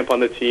his stamp on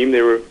the team.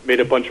 They made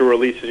a bunch of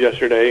releases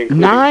yesterday.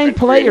 9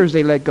 players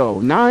they let go.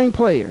 9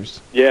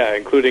 players. Yeah,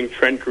 including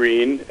Trent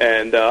Green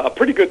and a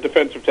pretty good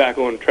defensive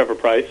tackle in Trevor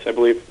Price. I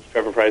believe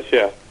Trevor Price,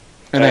 yeah.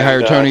 And they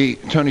hired Tony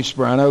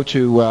Sparano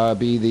to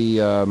be the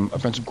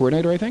offensive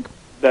coordinator, I think?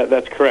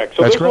 That's correct.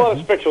 So there's a lot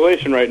of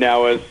speculation right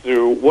now as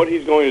to what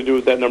he's going to do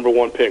with that number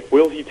one pick.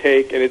 Will he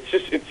take, and it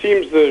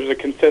seems there's a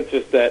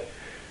consensus that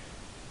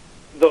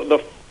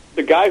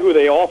the guy who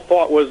they all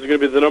thought was going to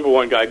be the number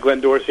one guy, Glenn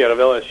Dorsey out of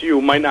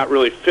LSU, might not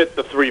really fit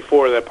the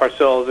 3-4 that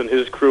Parcells and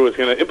his crew is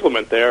going to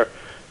implement there.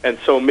 And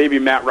so maybe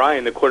Matt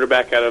Ryan, the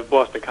quarterback out of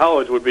Boston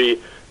College, would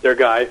be their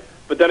guy.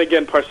 But then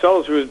again,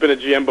 Parcells, who has been a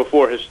GM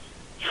before, has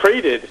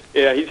traded.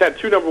 Yeah, he's had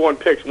 2 number one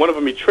picks. One of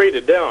them he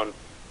traded down.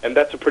 And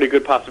that's a pretty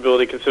good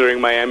possibility considering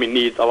Miami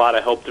needs a lot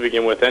of help to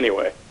begin with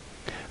anyway.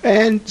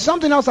 And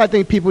something else I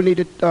think people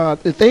need to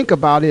think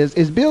about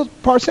is Bill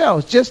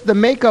Parcells, just the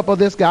makeup of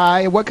this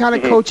guy, what kind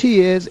of coach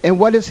he is, and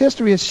what his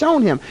history has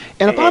shown him.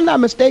 And if I'm not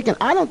mistaken,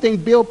 I don't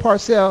think Bill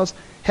Parcells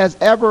has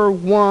ever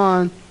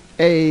won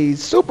a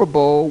Super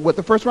Bowl with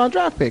the first-round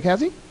draft pick,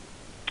 has he?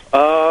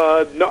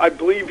 No, I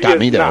believe he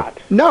has not.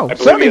 No,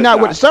 certainly not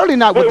with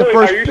the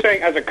first. Are you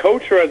saying as a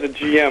coach or as a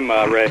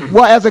GM, Ray?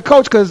 Well, as a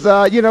coach, because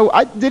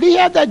did he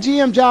have that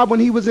GM job when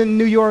he was in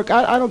New York?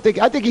 I don't think.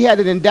 I think he had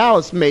it in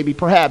Dallas, maybe,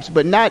 perhaps,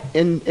 but not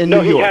in New York.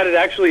 No, he had it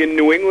actually in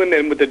New England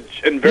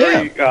and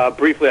very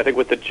briefly, I think,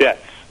 with the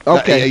Jets.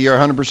 Okay, you're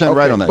 100%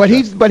 right on that.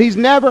 But he's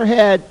never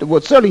had.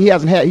 Well, certainly he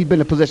hasn't had. He's been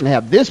in a position to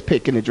have this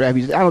pick in the draft.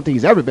 I don't think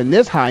he's ever been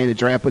this high in the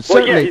draft. But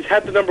certainly, he's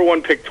had the number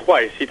one pick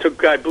twice. He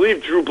took, I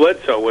believe, Drew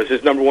Bledsoe was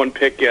his number one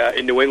pick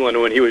in New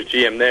England when he was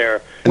GM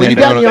there. Well, you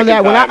got me on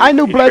that one. I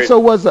knew Bledsoe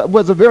was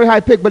a very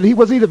high pick, but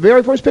was he the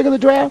very first pick of the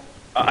draft?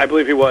 I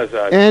believe he was.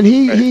 And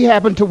he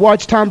happened to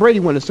watch Tom Brady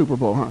win the Super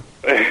Bowl, huh?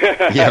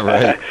 Yeah,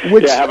 right.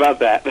 How about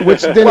that?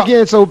 Which then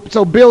again,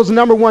 so Bill's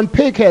number one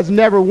pick has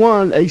never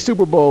won a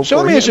Super Bowl. So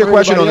let me ask you a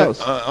question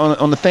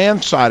on the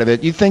fan side of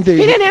it. You think he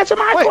didn't answer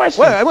my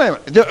question?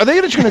 Wait. Are they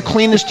just going to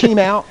clean this team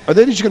out? Are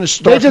they just going to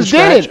start? They just from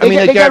scratch? did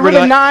it. They got rid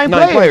of nine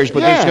players,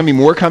 but there's going to be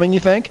more coming. You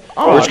think?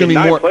 Oh, there's going to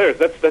be 9 players.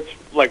 That's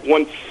like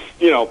once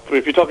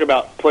if you talk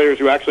about players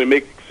who actually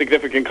make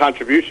significant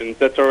contributions,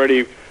 that's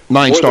already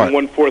 9 starters.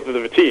 More than 1/4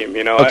 of the team.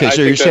 Okay, I so think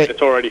you're saying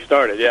it's already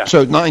started. Yeah.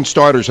 So 9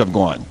 starters have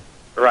gone.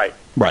 Right.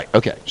 Right.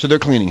 Okay. So they're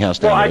cleaning house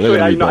down there.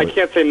 Well, actually, I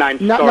can't say 9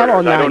 starters. Not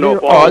all 9. I don't know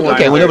if all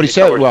okay. Well, nobody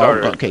said. Well,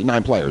 starters. Okay,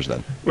 9 players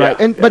then. Right.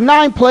 But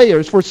 9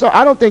 players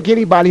I don't think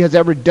anybody has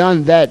ever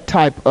done that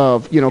type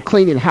of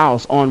cleaning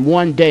house on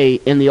one day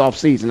in the off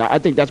season. I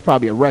think that's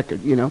probably a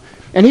record.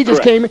 And he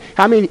just came in.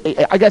 I mean,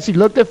 I guess he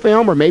looked at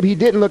film, or maybe he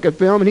didn't look at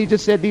film, and he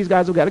just said these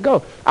guys have got to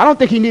go. I don't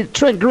think he needed.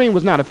 Trent Green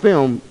was not a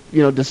film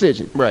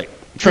decision. Right.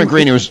 Trent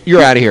Green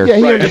you're out of here. Yeah,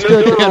 he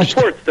understood. And there are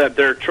reports that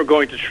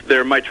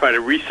they might try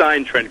to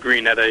re-sign Trent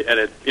Green at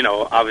a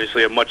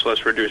obviously a much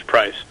less reduced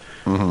price.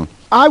 Mm-hmm.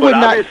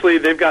 Obviously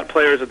they've got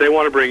players that they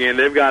want to bring in.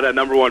 They've got a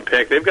number one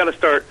pick. They've got to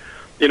start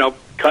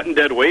cutting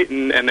dead weight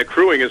and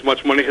accruing as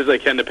much money as they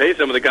can to pay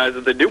some of the guys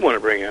that they do want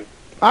to bring in.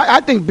 I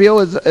think Bill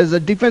is a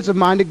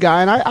defensive-minded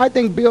guy, and I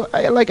think Bill,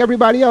 like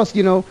everybody else,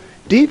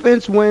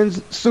 defense wins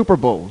Super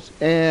Bowls,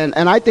 and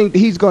I think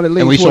he's going to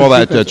lean. And we saw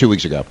that 2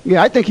 weeks ago.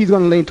 Yeah, I think he's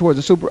going to lean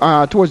towards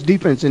towards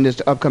defense in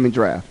this upcoming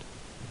draft.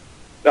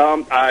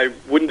 I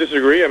wouldn't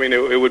disagree. I mean,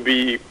 it would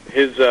be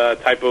his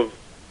type of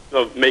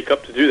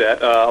makeup to do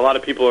that. A lot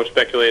of people are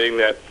speculating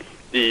that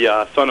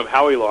the son of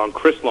Howie Long,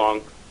 Chris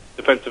Long,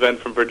 defensive end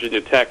from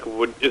Virginia Tech,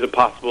 is a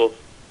possible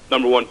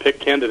number one pick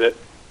candidate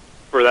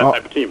for that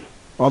type of team.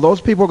 Well,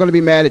 those people are going to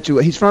be mad at you.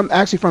 He's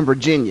actually from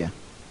Virginia.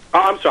 Oh,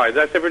 I'm sorry.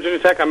 Did I say Virginia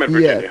Tech? I meant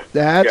Virginia.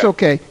 Yeah, that's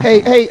okay.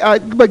 Hey,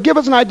 but give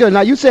us an idea.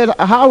 Now, you said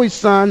Howie's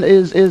son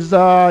is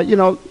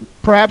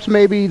perhaps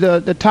maybe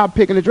the top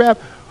pick in the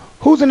draft.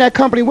 Who's in that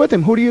company with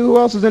him? Who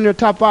else is in their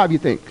top 5, you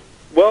think?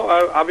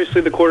 Well, obviously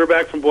the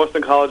quarterback from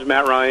Boston College,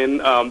 Matt Ryan.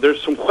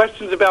 There's some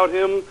questions about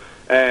him,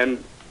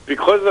 and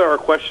because there are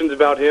questions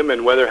about him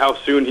and how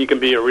soon he can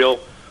be a real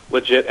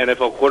legit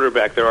NFL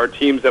quarterback, there are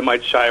teams that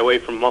might shy away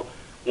from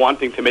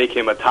wanting to make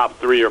him a top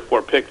 3 or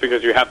 4 pick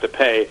because you have to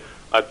pay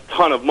a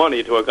ton of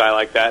money to a guy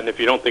like that, and if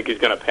you don't think he's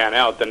going to pan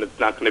out, then it's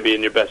not going to be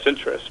in your best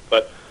interest.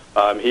 But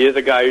he is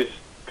a guy who's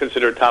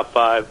considered top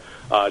 5.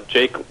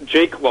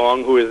 Jake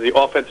Long, who is the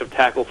offensive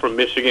tackle from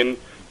Michigan,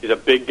 he's a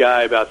big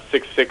guy, about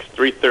 6'6",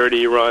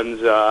 330, runs,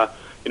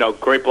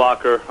 great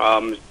blocker.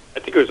 I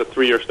think he was a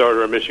 3-year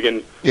starter in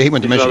Michigan. Yeah, he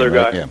went to Michigan,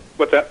 right? Yeah.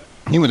 What's that?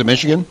 He went to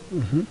Michigan?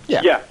 Mm-hmm.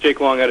 Yeah, Jake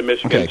Long out of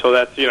Michigan. Okay. So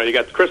that's, you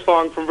got Chris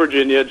Long from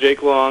Virginia,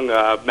 Jake Long,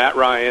 Matt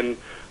Ryan,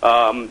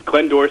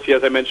 Glenn Dorsey,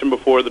 as I mentioned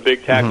before, the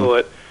big tackle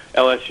at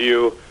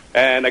LSU.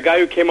 And a guy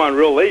who came on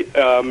real late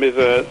is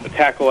a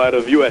tackle out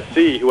of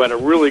USC who had a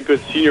really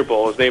good Senior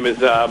Bowl. His name is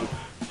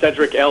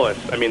Cedric Ellis.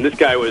 I mean, this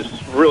guy was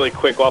really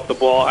quick off the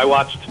ball. I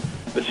watched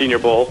the Senior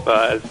Bowl,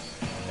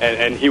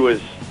 and he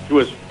was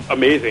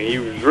amazing. He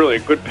was really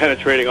good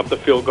penetrating up the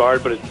field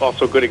guard, but is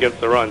also good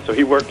against the run. So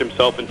he worked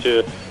himself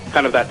into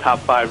kind of that top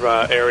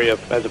 5 area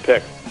as a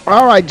pick.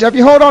 All right, Jeff,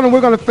 you hold on, and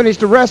we're going to finish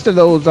the rest of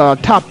those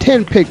top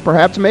 10 picks,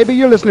 perhaps. Maybe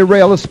you're listening to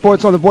Ray Ellis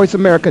Sports on the Voice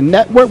America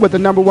Network with the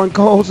number 1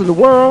 co-host in the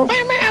world.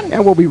 Man.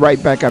 And we'll be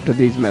right back after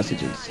these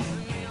messages.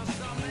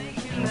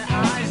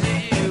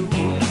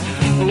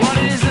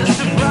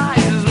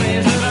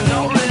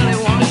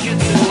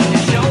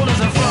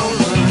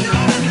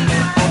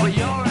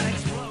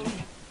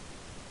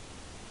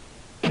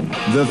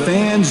 The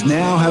fans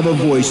now have a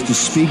voice to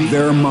speak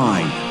their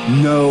mind.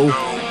 No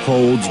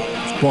holds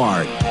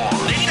barred.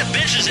 They need to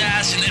bitch his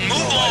ass and then move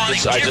on.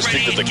 I just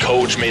think that the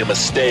coach made a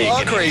mistake.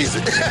 All crazy.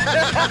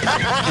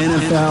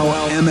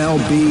 NFL,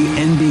 MLB,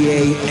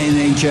 NBA,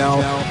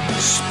 NHL.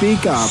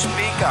 Speak up.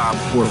 Speak up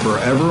or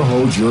forever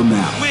hold your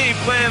mouth. We ain't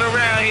playing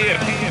around here.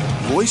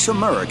 Voice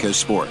America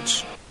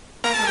Sports.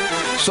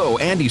 So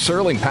Andy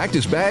Serling packed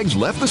his bags,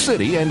 left the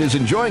city, and is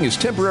enjoying his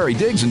temporary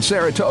digs in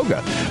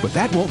Saratoga. But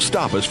that won't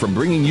stop us from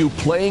bringing you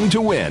Playing to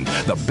Win,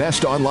 the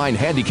best online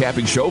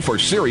handicapping show for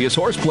serious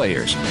horse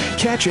players.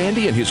 Catch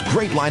Andy and his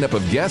great lineup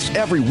of guests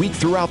every week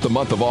throughout the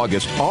month of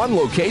August on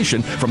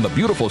location from the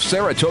beautiful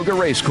Saratoga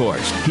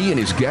Racecourse. He and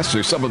his guests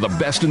are some of the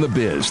best in the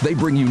biz. They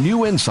bring you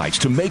new insights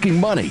to making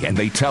money, and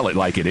they tell it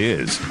like it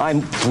is.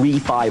 I'm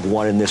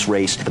 3-5-1 in this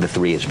race, but the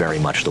 3 is very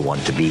much the one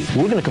to beat.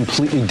 We're going to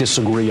completely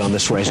disagree on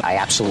this race. I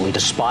absolutely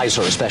despise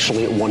her,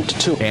 especially at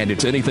 1-2. And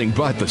it's anything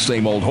but the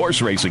same old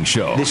horse racing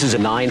show. This is a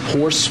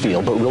 9-horse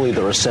field, but really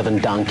there are 7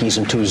 donkeys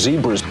and 2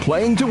 zebras.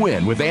 Playing to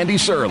Win with Andy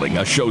Serling,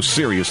 a show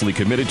seriously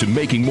committed to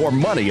making more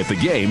money at the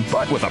game,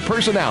 but with a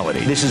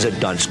personality. This is a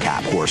dunce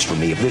cap horse for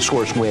me. If this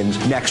horse wins,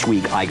 next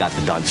week I got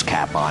the dunce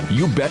cap on.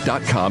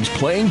 YouBet.com's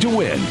Playing to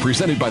Win,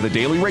 presented by the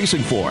Daily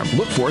Racing Form.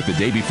 Look for it the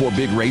day before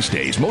big race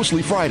days,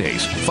 mostly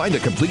Fridays. Find a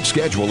complete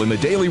schedule in the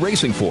Daily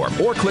Racing Form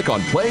or click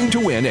on Playing to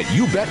Win at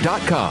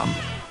YouBet.com.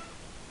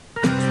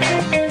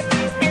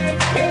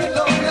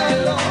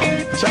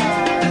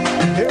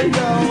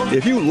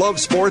 If you love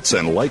sports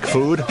and like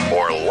food,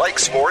 or like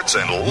sports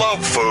and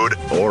love food,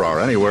 or are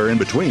anywhere in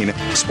between,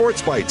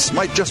 Sports Bites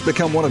might just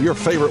become one of your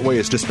favorite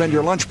ways to spend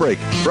your lunch break.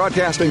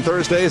 Broadcasting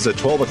Thursdays at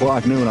 12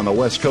 o'clock noon on the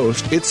West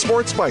Coast, it's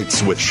Sports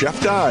Bites with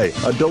Chef Dye,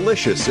 a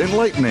delicious,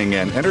 enlightening,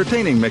 and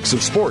entertaining mix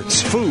of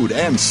sports, food,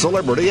 and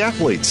celebrity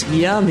athletes.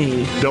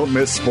 Yummy. Don't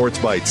miss Sports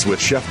Bites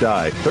with Chef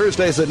Dye,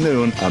 Thursdays at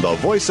noon on the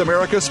Voice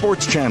America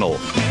Sports Channel.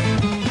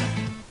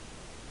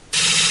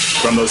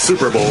 From the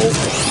Super Bowl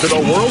to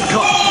the World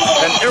Cup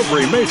and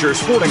every major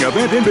sporting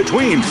event in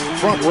between,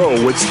 Front Row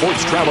with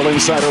sports travel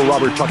insider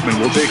Robert Tuckman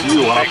will take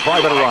you on a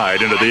private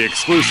ride into the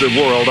exclusive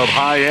world of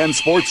high-end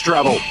sports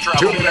travel.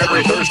 Tune in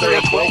every Thursday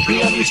at 12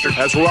 p.m. Eastern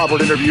as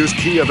Robert interviews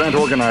key event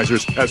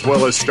organizers as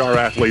well as star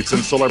athletes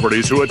and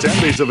celebrities who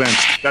attend these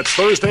events. That's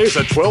Thursdays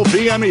at 12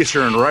 p.m.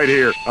 Eastern right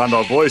here on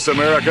the Voice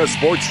America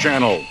Sports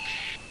Channel.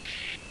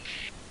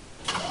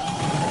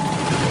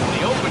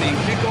 The opening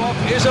kickoff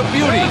is a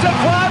beauty. It's a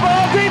fly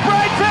ball deep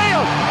right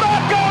field.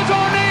 Back goes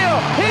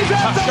O'Neal. He's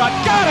at the shot.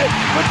 Got it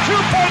with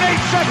 2.8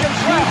 seconds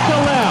left to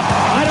left.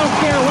 I don't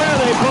care where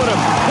they put him.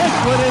 This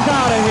one is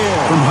out of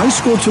here. From high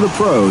school to the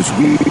pros,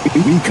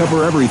 we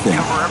cover everything.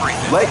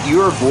 Let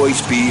your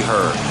voice be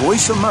heard.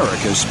 Voice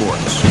America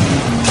Sports.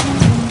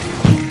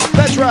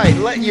 That's right.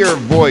 Let your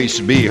voice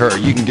be heard.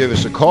 You can give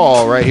us a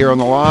call right here on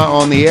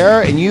the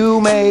air, and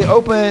you may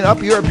open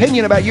up your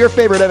opinion about your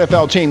favorite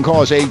NFL team. Call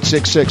us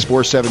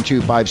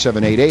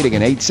 866-472-5788.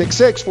 Again,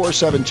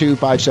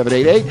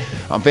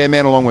 866-472-5788. I'm Fan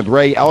Man along with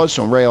Ray Ellis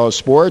on Ray Ellis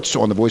Sports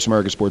on the Voice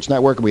America Sports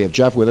Network. And we have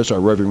Jeff with us, our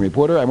roving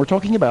reporter, and we're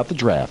talking about the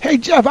draft. Hey,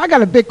 Jeff, I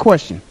got a big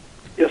question.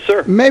 Yes,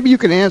 sir. Maybe you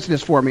can answer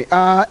this for me.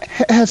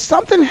 Has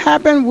something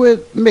happened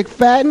with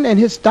McFadden and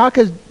his stock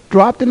has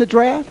dropped in the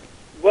draft?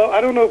 Well,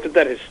 I don't know if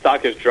that his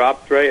stock has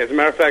dropped, Ray. As a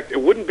matter of fact,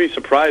 it wouldn't be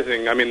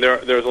surprising. I mean,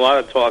 there's a lot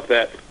of talk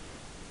that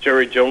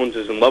Jerry Jones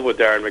is in love with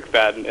Darren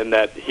McFadden and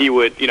that he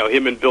would,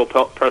 him and Bill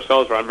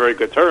Parcells are on very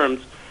good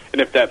terms.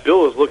 And if that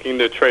Bill is looking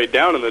to trade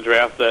down in the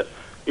draft, that,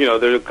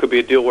 there could be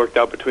a deal worked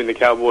out between the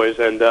Cowboys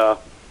and the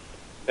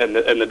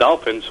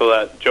Dolphins so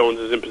that Jones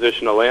is in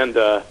position to land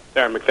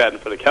Darren McFadden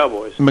for the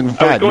Cowboys. I was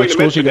going to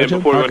mention him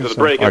before we went to the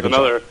break as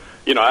another,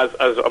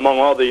 as among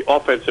all the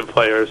offensive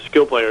players,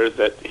 skill players,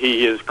 that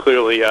he is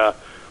clearly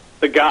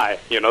the guy,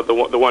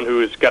 the one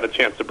who's got a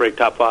chance to break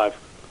top 5.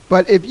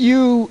 But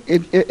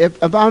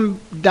if I'm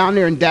down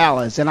there in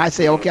Dallas and I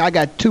say, okay, I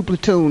got 2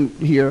 platoon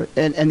here,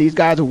 and these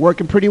guys are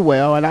working pretty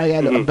well, and I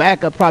had a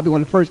backup, probably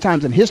one of the first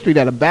times in history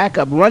that a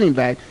backup running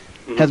back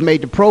has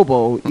made the Pro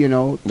Bowl. There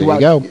you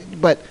go.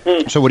 But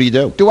so what do you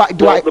do?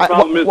 The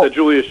problem is that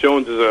Julius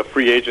Jones is a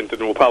free agent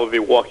and will probably be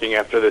walking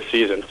after this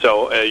season.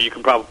 So you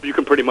can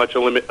pretty much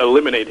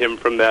eliminate him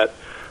from that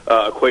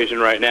equation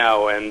right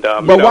now. And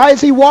but why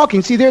is he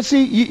walking? I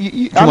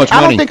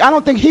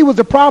don't think he was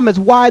the problem. Is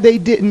why they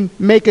didn't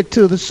make it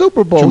to the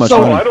Super Bowl.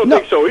 I don't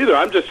think so either.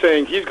 I'm just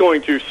saying he's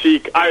going to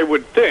seek. I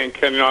would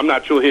think, and I'm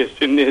not Julius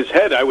in his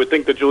head. I would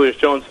think that Julius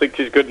Jones thinks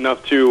he's good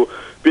enough to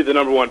be the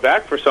number 1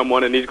 back for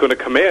someone, and he's going to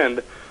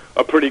command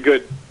a pretty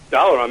good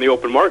dollar on the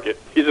open market.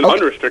 He's an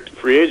unrestricted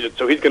free agent,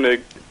 so he's going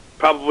to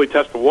probably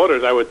test the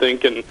waters, I would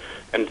think, and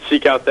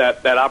seek out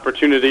that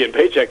opportunity and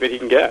paycheck that he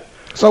can get.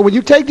 So when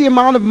you take the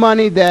amount of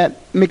money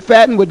that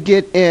McFadden would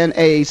get in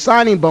a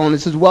signing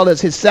bonus as well as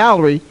his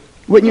salary,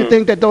 wouldn't you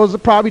think that those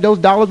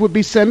dollars would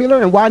be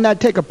similar? And why not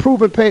take a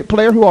proven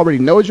player who already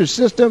knows your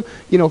system,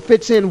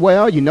 fits in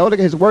well,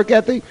 his work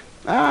ethic?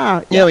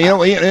 I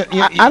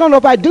don't know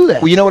if I'd do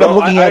that. Well, you know what I'm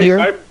looking at here?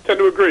 I tend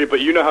to agree, but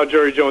you know how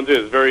Jerry Jones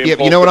is. Very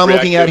impulsive. You know what I'm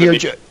looking at here?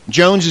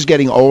 Jones is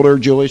getting older.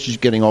 Julius is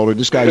getting older.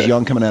 This guy's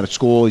young, coming out of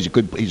school. He's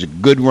a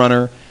good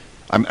runner.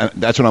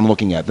 That's what I'm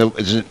looking at.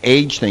 There's an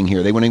age thing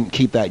here. They want to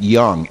keep that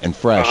young and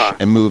fresh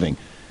and moving.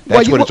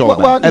 That's what it's all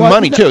about. And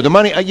money, too. The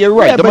money, you're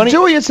right. Yeah,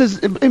 Julius is,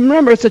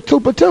 remember, it's a 2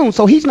 platoon,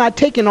 so he's not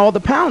taking all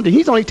the pounding.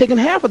 He's only taking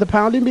half of the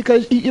pounding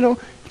because,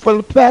 for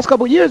the past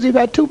couple of years, he's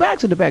had 2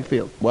 backs in the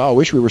backfield. Well, I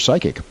wish we were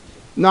psychic.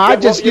 No, yeah, I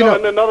just, well,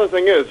 and another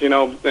thing is,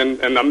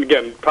 and I'm,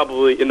 again,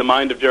 probably in the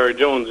mind of Jerry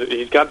Jones,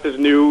 he's got this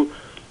new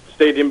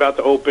stadium about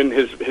to open.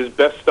 His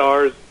best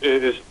stars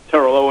is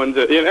Terrell Owens,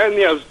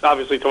 and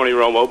obviously Tony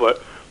Romo,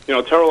 but,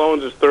 Terrell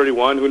Owens is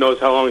 31. Who knows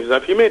how long he's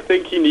left. He may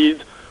think he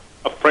needs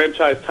a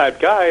franchise-type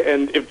guy,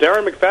 and if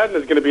Darren McFadden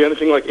is going to be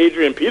anything like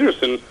Adrian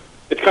Peterson,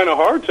 it's kind of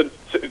hard to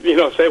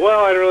say,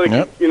 well, I really,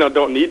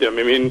 don't need him.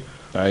 I mean,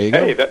 there you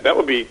go. Hey, that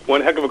would be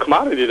one heck of a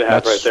commodity to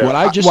have right there. What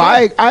I just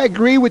said. I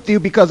agree with you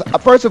because,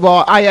 first of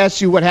all, I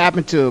asked you what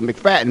happened to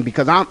McFadden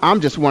because I'm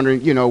just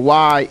wondering,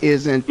 why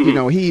isn't,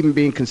 he even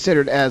being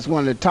considered as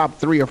one of the top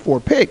 3 or 4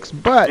 picks.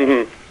 But,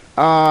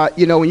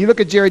 when you look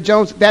at Jerry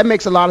Jones, that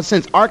makes a lot of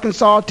sense.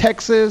 Arkansas,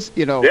 Texas,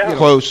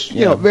 close.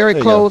 Very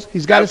close.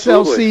 He's got to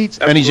sell seats.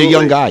 And he's a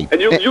young guy.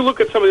 And you look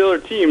at some of the other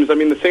teams. I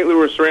mean, the St.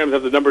 Louis Rams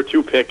have the number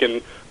 2 pick,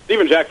 and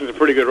Steven Jackson's a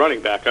pretty good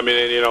running back. I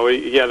mean,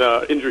 he had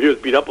an injury. He was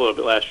beat up a little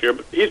bit last year,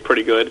 but he's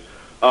pretty good.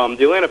 The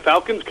Atlanta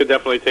Falcons could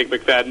definitely take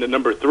McFadden at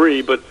number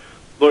 3, but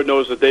Lord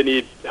knows that they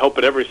need help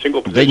at every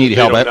single position. They need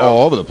help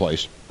all over the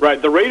place. Right.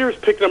 The Raiders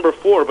pick number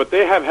 4, but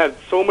they have had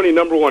so many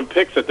number 1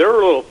 picks that they're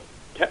a little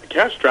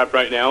cash-strapped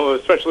right now,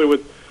 especially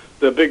with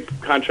the big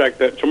contract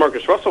that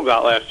Jamarcus Russell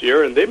got last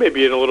year, and they may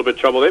be in a little bit of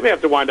trouble. They may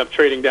have to wind up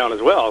trading down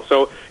as well.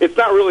 So it's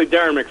not really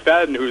Darren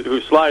McFadden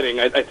who's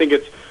sliding. I think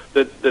it's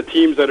the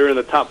teams that are in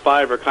the top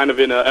 5 are kind of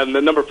and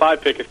the number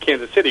 5 pick is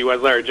Kansas City, who has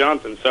Larry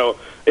Johnson. So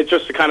it's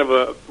just a kind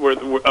of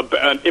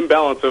an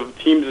imbalance of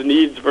teams'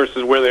 needs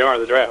versus where they are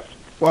in the draft.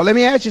 Well, let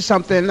me ask you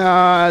something.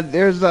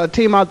 There's a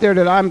team out there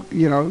that I'm,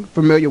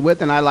 familiar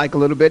with and I like a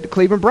little bit, the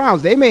Cleveland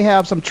Browns. They may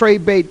have some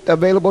trade bait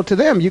available to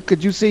them.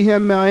 Could you see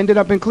him ended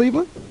up in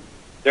Cleveland?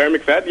 Darren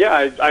McFadden? Yeah,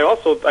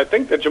 I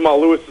think that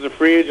Jamal Lewis is a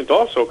free agent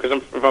also, because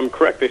if I'm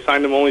correct, they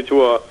signed him only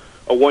to a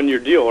 1-year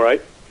deal,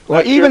 right?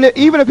 Well, even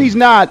if he's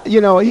not,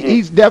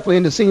 he's definitely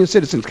in the senior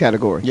citizens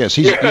category. Yes,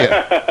 he's.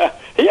 Yeah.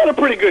 He had a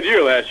pretty good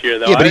year last year,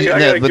 though.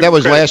 Yeah, but that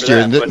was last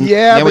year.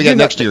 Then we got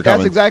next year coming.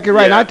 That's exactly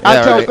right. Yeah.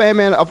 I tell Fan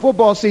Man, a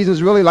football season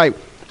is really like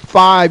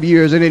 5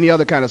 years in any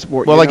other kind of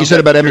sport. Well, like you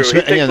said about Emmitt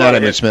Smith, not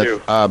Emmitt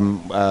Smith,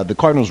 the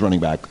Cardinals running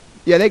back.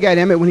 Yeah, they got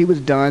Emmitt when he was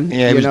done.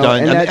 Yeah, he was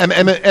done.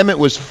 Emmitt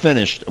was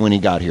finished when he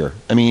got here.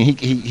 I mean,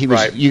 he was.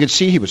 Right. You could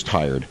see he was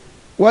tired.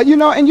 Well,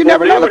 and you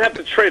never know. They would have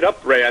to trade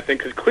up, Ray, I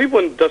think, because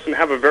Cleveland doesn't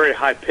have a very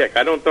high pick.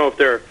 I don't know if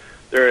they're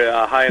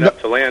high enough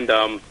to land.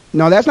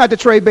 No, that's not the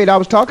trade bait I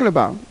was talking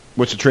about.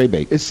 What's the trade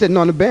bait? It's sitting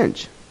on the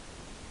bench.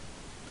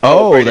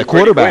 Oh, the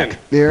quarterback.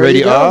 There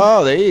you go.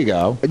 Oh, there you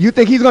go. You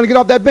think he's going to get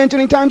off that bench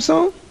anytime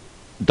soon?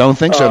 Don't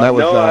think so.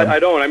 No, I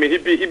don't. I mean,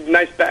 he'd be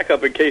nice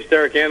backup in case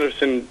Derek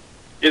Anderson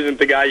isn't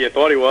the guy you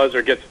thought he was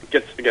or gets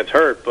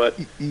hurt. But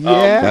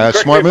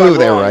smart move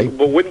there, right?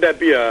 But wouldn't that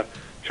be a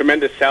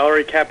tremendous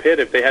salary cap hit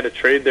if they had to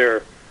trade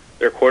their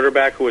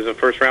quarterback who was a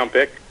first-round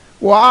pick?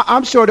 Well,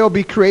 I'm sure they'll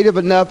be creative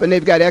enough, and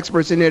they've got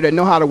experts in there that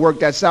know how to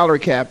work that salary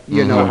cap,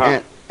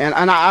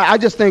 And I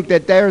just think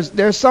that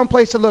there's some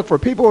place to look for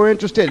people who are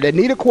interested, that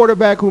need a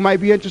quarterback who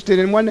might be interested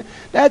in one.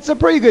 That's a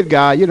pretty good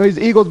guy. His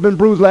Eagles been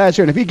bruised last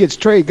year, and if he gets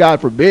traded, God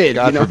forbid.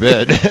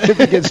 If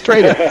he gets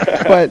traded.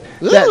 But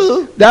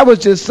that was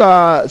just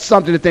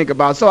something to think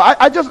about. So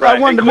I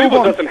wanted to move on.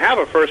 Cleveland doesn't have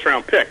a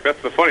first-round pick.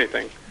 That's the funny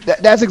thing.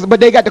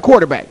 But they got the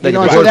quarterback.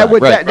 So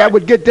that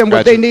would get them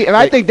what they need. And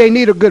I think they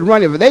need a good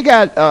running. If they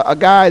got a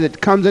guy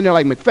that comes in there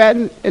like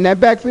McFadden in that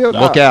backfield,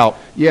 look out.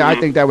 Yeah, I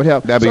think that would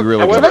help. That'd be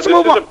really good. So let's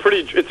move on.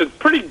 It's a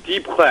pretty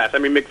deep class. I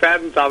mean,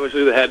 McFadden's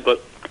obviously the head,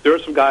 but there are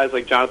some guys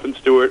like Jonathan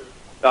Stewart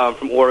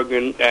from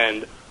Oregon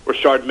and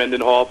Rashard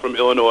Mendenhall from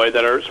Illinois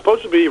that are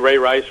supposed to be Ray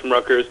Rice from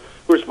Rutgers,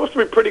 who are supposed to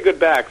be pretty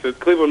good backs that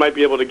Cleveland might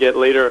be able to get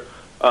later,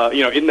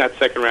 in that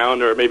second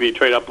round or maybe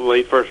trade up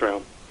late first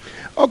round.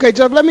 Okay,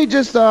 Jeff, let me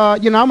just, I'm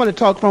going to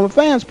talk from a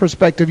fan's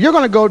perspective. You're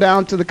going to go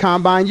down to the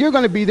Combine. You're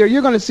going to be there.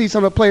 You're going to see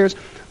some of the players.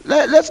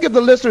 Let's give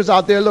the listeners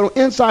out there a little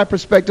inside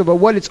perspective of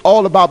what it's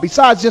all about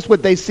besides just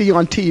what they see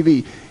on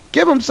TV.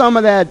 Give them some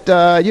of that,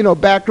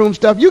 backroom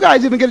stuff. You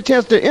guys even get a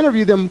chance to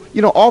interview them,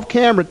 off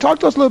camera. Talk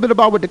to us a little bit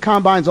about what the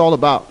Combine's all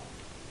about.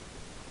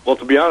 Well,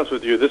 to be honest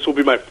with you, this will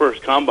be my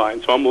first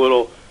Combine, so I'm a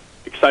little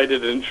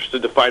excited and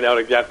interested to find out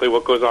exactly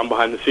what goes on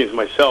behind the scenes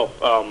myself.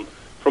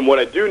 From what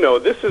I do know,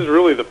 this is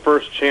really the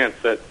first chance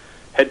that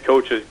head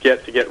coaches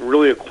get to get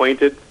really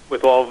acquainted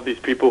with all of these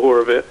people who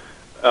are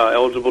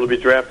eligible to be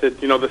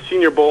drafted. The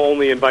Senior Bowl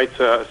only invites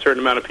a certain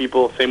amount of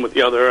people. Same with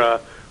the other,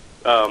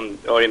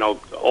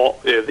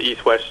 the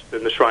East, West,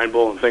 and the Shrine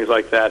Bowl and things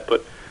like that.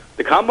 But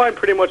the Combine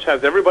pretty much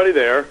has everybody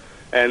there,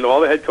 and all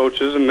the head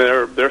coaches and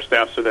their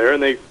staffs are there,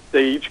 and they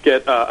each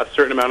get a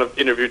certain amount of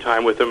interview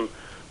time with them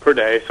per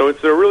day. So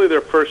it's really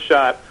their first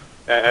shot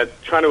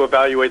at trying to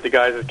evaluate the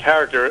guys'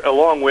 character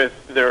along with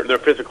their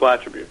physical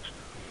attributes.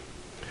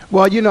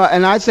 Well,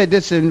 and I said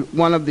this in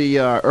one of the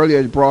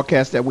earlier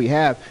broadcasts that we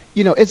have,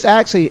 it's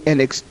actually an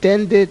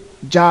extended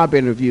job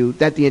interview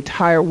that the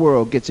entire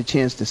world gets a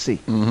chance to see.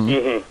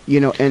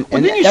 Mm-hmm. And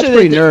that's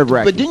pretty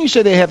nerve-wracking. But didn't you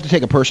say they have to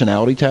take a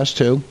personanality test,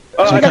 too?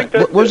 I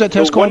think where's that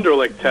test called?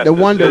 Wonderlic test. The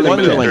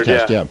Wonderlic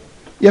test, yeah.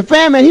 Yeah,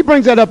 Fan Man, he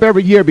brings that up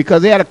every year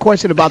because they had a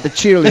question about the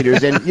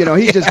cheerleaders, and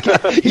he just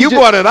can't. You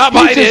brought it up.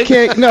 I did.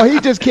 He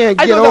just can't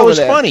get over that. I thought that was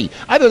funny.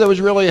 I thought that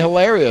was really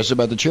hilarious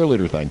about the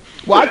cheerleader thing.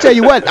 Well, I tell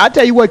you what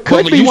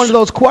could be one of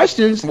those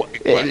questions.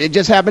 It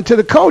just happened to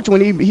the coach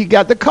when he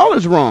got the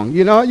colors wrong.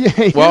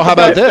 Well, how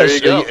about this?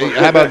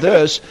 How about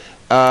this?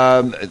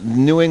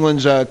 New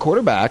England's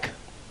quarterback.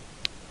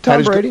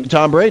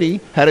 Tom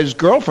Brady had his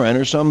girlfriend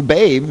or some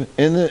babe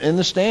in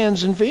the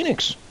stands in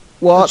Phoenix.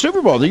 Well, the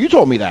Super Bowl. You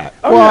told me that.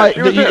 Oh, well,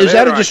 yeah, is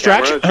that a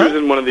distraction? She was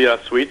in one of the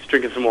suites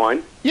drinking some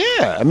wine.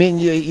 Yeah, I mean,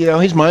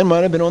 his mind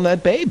might have been on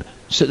that babe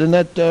sitting in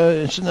that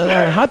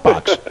hot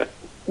box.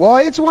 Well,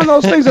 it's one of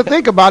those things to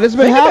think about. It's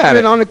been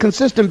happening on a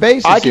consistent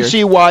basis. I can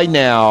see why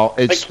now.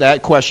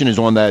 That question is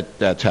on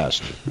that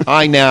test.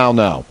 I now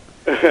know.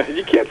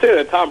 You can't say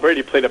that Tom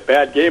Brady played a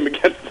bad game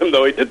against them,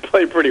 though. He did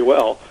play pretty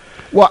well.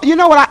 Well, you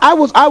know what? I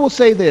will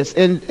say this,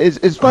 and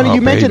it's funny you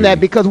mentioned that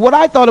because what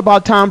I thought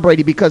about Tom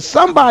Brady, because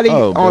somebody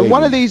on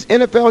one of these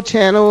NFL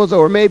channels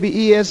or maybe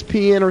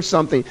ESPN or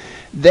something,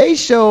 they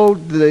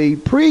showed the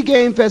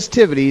pregame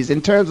festivities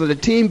in terms of the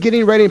team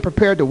getting ready and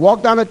prepared to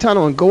walk down the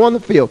tunnel and go on the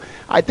field.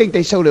 I think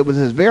they showed it was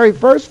his very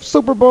first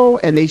Super Bowl,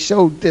 and they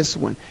showed this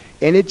one.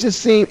 And it just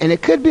seemed, and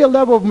it could be a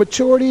level of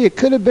maturity. It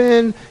could have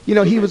been,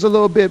 he was a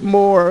little bit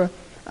more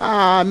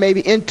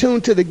maybe in tune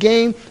to the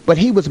game, but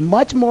he was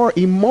much more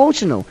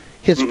emotional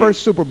his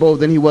first Super Bowl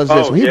than he was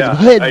this one. He was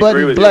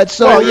headbutting, blood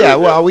soaked. Oh, yeah,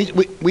 well, we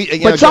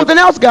but something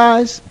else,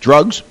 guys.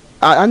 Drugs?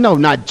 I know,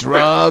 not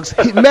drugs.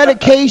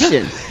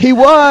 Medication. He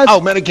was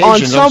on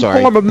some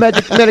form of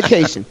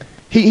medication.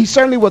 He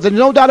certainly was. There's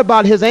no doubt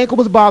about it. His ankle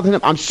was bothering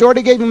him. I'm sure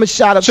they gave him a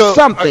shot of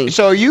something.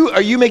 So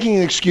are you making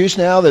an excuse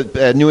now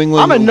that New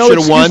England should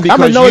have won because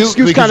I'm a no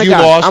excuse kind of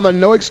guy. Lost? I'm a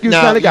no excuse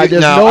kind of guy.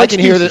 There's no I excuses. Can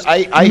hear this.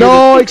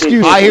 No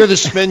excuses. I hear the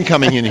spin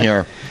coming in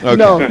here. Okay.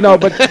 There's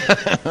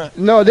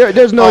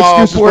no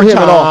excuse for him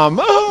at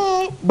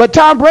all. But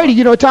Tom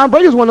Brady, Tom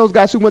Brady was one of those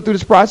guys who went through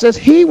this process.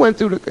 He went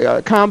through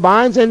the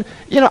combines, and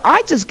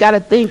I just got to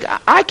think.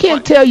 I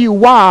can't tell you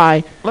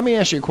why. Let me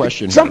ask you a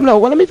question.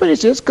 Let me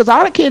finish this because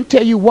I can't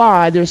tell you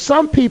why. There's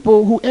some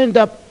people who end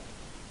up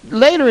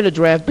later in the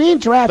draft being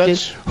drafted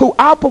who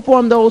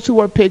outperform those who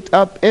are picked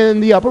up in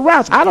the upper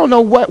rounds. I don't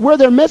know where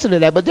they're missing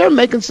it at, but they're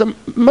making some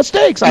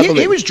mistakes. I believe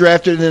he was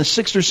drafted in the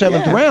 6th or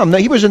 7th round. Now,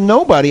 he was a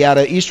nobody out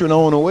of Eastern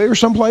Illinois or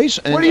someplace.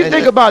 What do you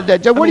think about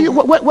that, Jeff?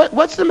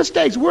 What's the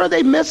mistakes? Where are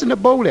they missing the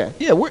boat at?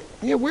 Yeah,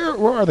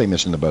 where are they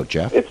missing the boat,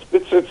 Jeff?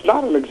 It's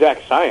not an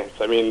exact science.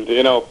 I mean,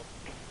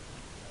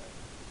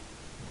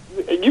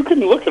 you can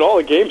look at all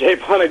the game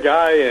tape on a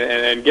guy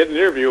and get an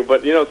interview,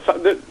 but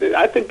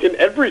I think in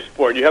every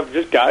sport you have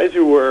just guys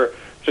who were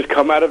just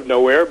come out of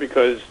nowhere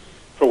because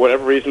for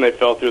whatever reason they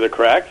fell through the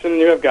cracks, and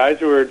you have guys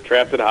who are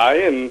drafted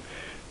high and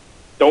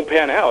don't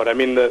pan out. I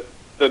mean, the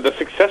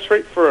success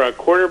rate for a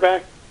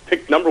quarterback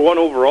picked number 1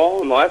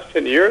 overall in the last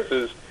 10 years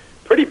is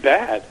pretty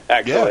bad,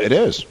 actually. Yeah, it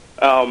is.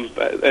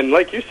 And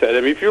like you said,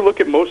 I mean, if you look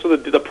at most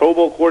of the Pro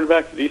Bowl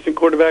quarterbacks, the decent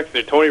quarterbacks,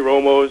 they're Tony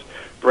Romo's,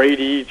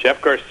 Brady, Jeff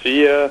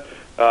Garcia.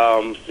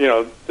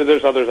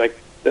 There's others like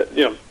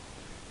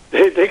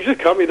they just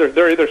come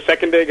they're either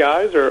second day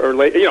guys or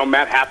late.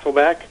 Matt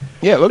Hasselbeck.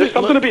 Yeah, there's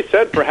something to be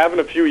said for having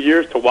a few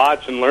years to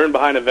watch and learn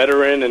behind a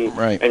veteran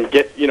and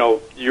get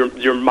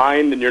your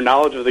mind and your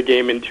knowledge of the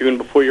game in tune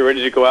before you're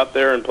ready to go out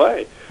there and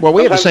play. Well,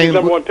 we have the same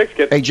number 1 picks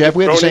get Hey Jeff,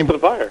 we have the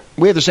fire.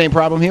 We have the same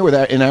problem here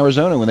in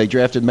Arizona when they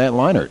drafted Matt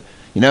Leinart.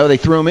 They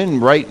threw him in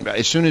right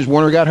as soon as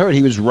Warner got hurt.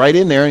 He was right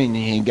in there, and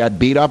he got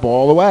beat up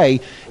all the way.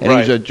 And he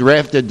was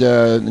drafted,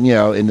 in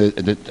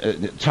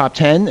the top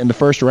 10 in the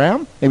first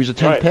round. He was a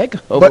 10th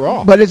pick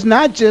overall. But it's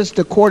not just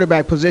the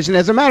quarterback position.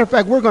 As a matter of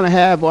fact, we're going to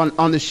have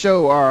on the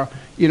show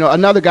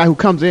another guy who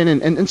comes in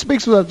and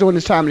speaks with us during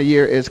this time of the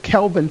year is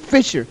Kelvin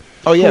Fisher.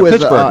 Oh, yeah, who is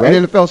Pittsburgh, right?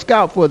 An NFL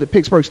scout for the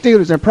Pittsburgh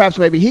Steelers, and perhaps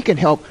maybe he can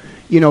help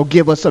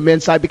give us some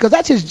insight because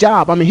that's his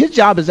job. I mean, his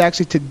job is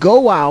actually to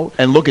go out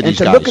and look at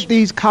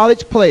these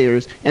college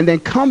players and then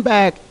come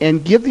back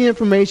and give the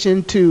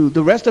information to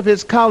the rest of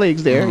his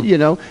colleagues there,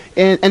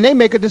 and they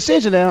make a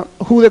decision on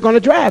who they're going to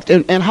draft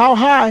and how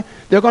high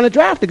they're going to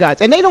draft the guys.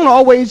 And they don't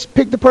always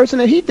pick the person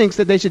that he thinks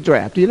that they should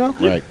draft,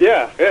 Right.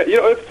 Yeah.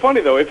 It's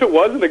funny, though. If it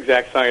was an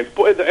exact science,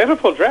 boy, the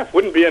NFL draft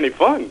wouldn't be any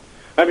fun.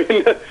 I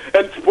mean,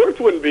 and sports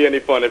wouldn't be any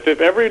fun. If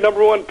every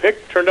number 1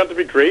 pick turned out to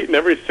be great and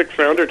every 6th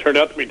rounder turned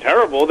out to be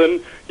terrible,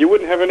 then you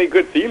wouldn't have any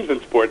good themes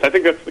in sports. I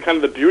think that's kind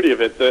of the beauty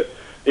of it, that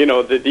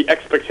the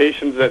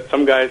expectations that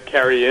some guys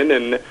carry in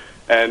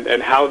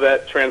and how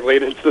that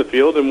translates into the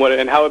field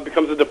and how it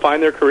becomes to define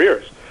their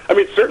careers. I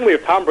mean, certainly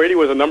if Tom Brady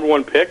was a number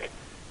 1 pick,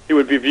 he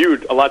would be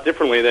viewed a lot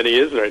differently than he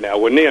is right now,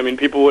 wouldn't he? I mean,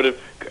 people would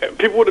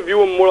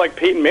view him more like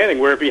Peyton Manning,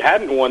 where if he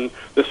hadn't won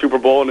the Super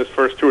Bowl in his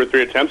first 2 or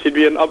 3 attempts, he'd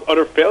be an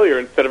utter failure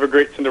instead of a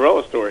great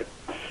Cinderella story.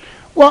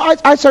 Well,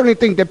 I certainly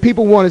think that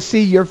people want to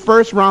see your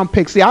first-round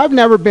pick. See, I've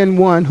never been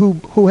one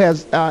who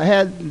has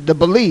had the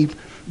belief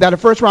that a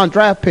first-round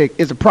draft pick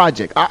is a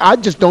project. I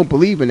just don't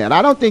believe in that.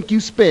 I don't think you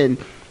spend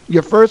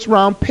your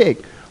first-round pick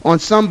on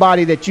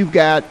somebody that you've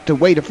got to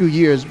wait a few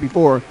years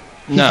before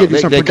No,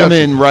 they come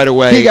in right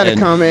away. He got to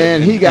come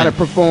in. He got to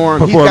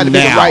perform. He's got to be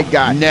the right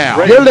guy.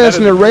 Now. You're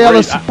listening to Ray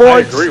Ellis Sports I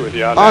agree with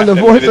you on the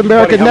Voice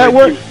America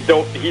Network.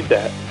 Don't heed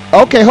that.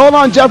 Okay, hold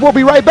on, Jeff. We'll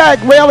be right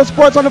back. Ray Ellis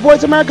Sports on the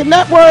Voice America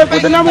Network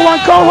with the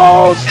 #1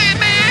 co-host.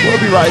 We'll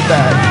be right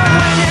back.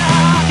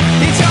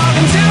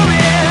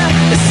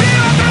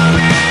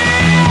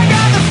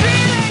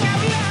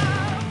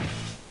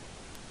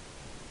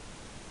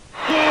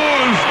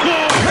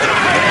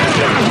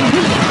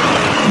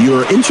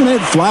 Your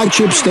internet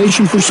flagship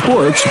station for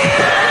sports.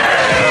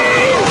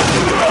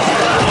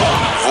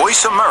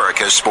 Voice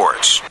America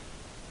Sports.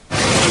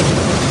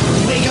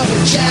 Wake up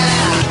and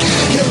Jack,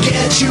 he'll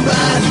get you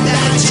right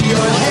back to your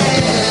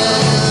head.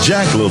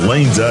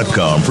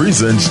 JackLaLanne.com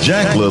presents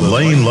Jack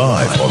LaLanne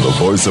Live on the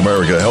Voice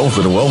America Health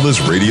and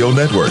Wellness Radio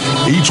Network.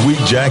 Each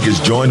week, Jack is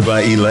joined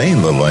by Elaine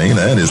LaLanne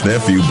and his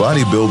nephew,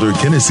 bodybuilder,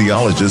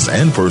 kinesiologist,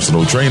 and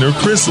personal trainer,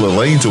 Chris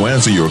LaLanne, to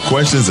answer your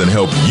questions and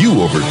help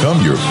you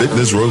overcome your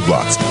fitness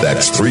roadblocks.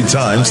 That's 3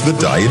 times the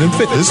diet and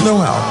fitness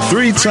know-how,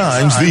 3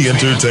 times the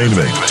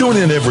entertainment. Tune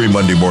in every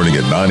Monday morning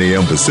at 9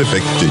 a.m.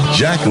 Pacific to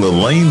Jack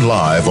LaLanne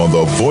Live on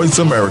the Voice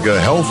America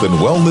Health and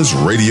Wellness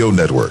Radio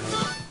Network.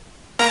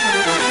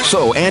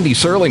 So Andy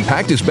Serling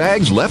packed his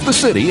bags, left the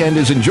city, and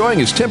is enjoying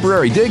his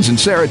temporary digs in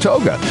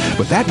Saratoga.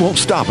 But that won't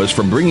stop us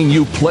from bringing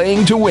you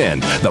Playing to Win,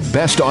 the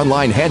best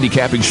online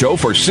handicapping show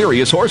for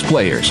serious horse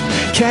players.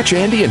 Catch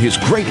Andy and his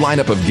great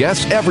lineup of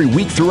guests every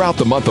week throughout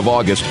the month of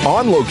August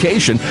on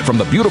location from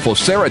the beautiful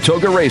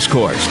Saratoga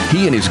Racecourse.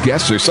 He and his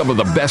guests are some of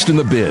the best in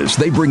the biz.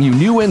 They bring you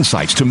new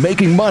insights to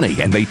making money,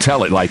 and they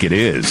tell it like it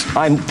is.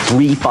 I'm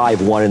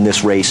 3-5-1 in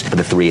this race, but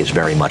the 3 is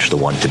very much the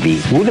one to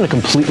beat. We're going to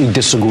completely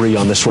disagree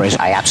on this race.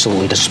 I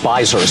absolutely despise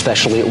her,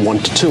 especially at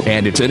 1-2.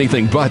 And it's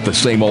anything but the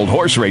same old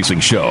horse racing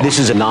show. This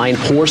is a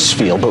 9-horse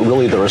field, but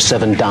really there are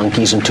 7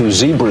 donkeys and 2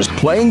 zebras.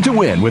 Playing to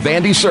Win with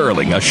Andy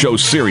Serling, a show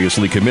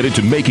seriously committed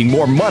to making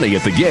more money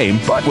at the game,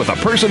 but with a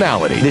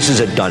personality. This is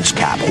a dunce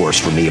cap horse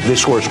for me. If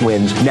this horse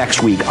wins,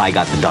 next week I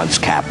got the dunce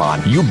cap on.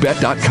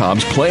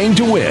 YouBet.com's Playing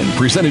to Win,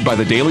 presented by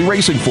the Daily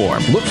Racing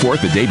Form. Look for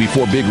it the day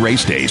before big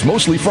race days,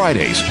 mostly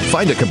Fridays.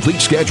 Find a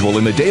complete schedule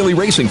in the Daily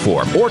Racing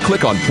Form or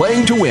click on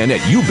Playing to Win at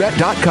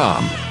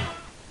YouBet.com.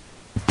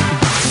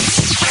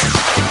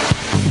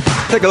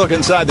 Take a look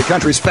inside the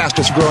country's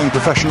fastest growing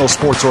professional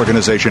sports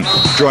organization.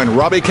 Join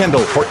Robbie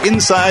Kendall for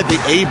Inside the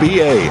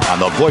ABA on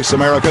the Voice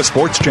America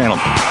Sports Channel.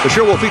 The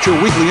show will feature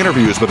weekly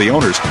interviews with the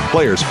owners,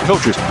 players,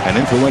 coaches, and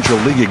influential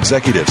league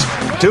executives.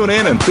 Tune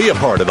in and be a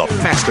part of the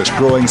fastest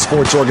growing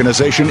sports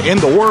organization in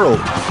the world.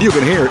 You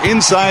can hear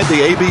Inside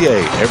the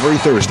ABA every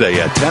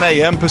Thursday at 10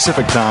 a.m.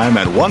 Pacific Time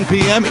and 1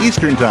 p.m.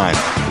 Eastern Time,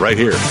 right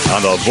here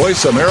on the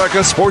Voice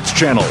America Sports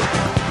Channel.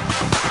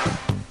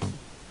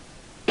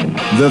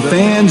 The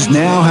fans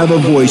now have a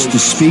voice to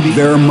speak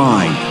their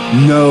mind.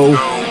 No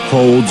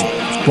holds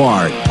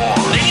barred.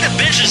 They need to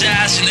bench his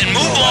ass and move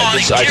on.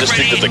 I just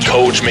think that the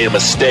coach made a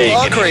mistake.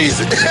 All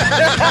crazy.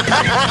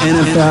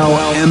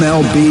 NFL,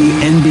 MLB,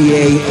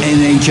 NBA,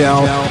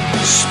 NHL.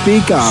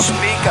 Speak up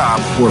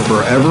or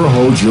forever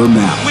hold your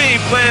mouth. We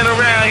ain't playing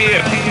around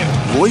here.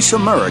 Voice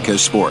America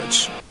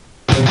Sports.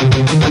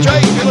 That's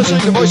right. You're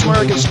listening to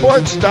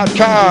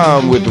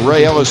VoiceAmericaSports.com with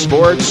Ray Ellis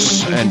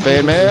Sports and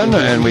Fan Man.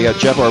 And we got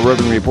Jeff, our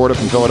roving reporter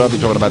from Philadelphia,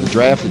 talking about the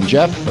draft. And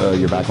Jeff,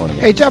 you're back on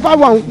again. Hey, Jeff, I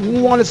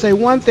want to say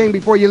one thing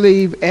before you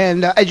leave.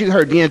 And as you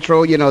heard the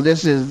intro,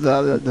 this is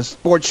the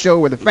sports show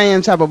where the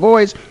fans have a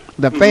voice.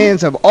 The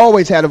fans have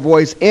always had a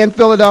voice in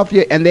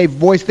Philadelphia, and they've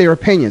voiced their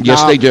opinions.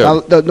 Yes, they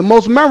do. The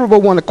most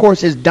memorable one, of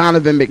course, is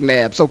Donovan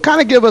McNabb. So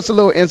kind of give us a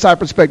little inside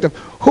perspective.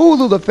 Who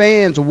do the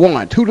fans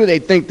want? Who do they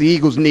think the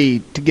Eagles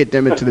need to get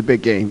them into the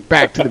big game,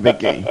 back to the big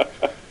game?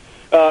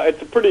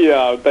 It's a pretty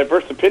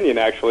diverse opinion,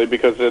 actually,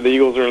 because the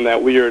Eagles are in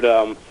that weird,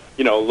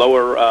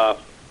 lower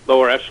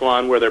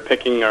echelon where they're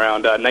picking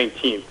around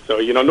 19th.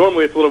 So,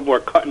 normally it's a little more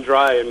cut and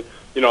dry, and,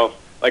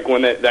 like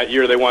when that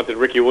year they wanted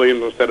Ricky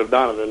Williams instead of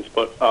Donovan's.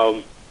 But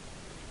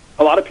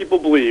a lot of people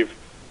believe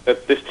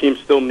that this team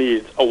still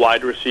needs a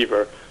wide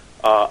receiver,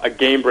 a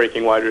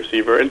game-breaking wide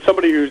receiver, and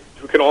somebody who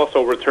can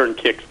also return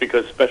kicks,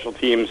 because special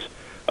teams,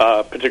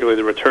 particularly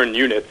the return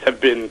units, have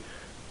been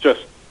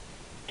just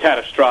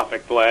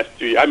catastrophic the last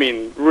 2 years. I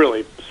mean,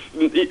 really,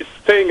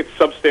 saying it's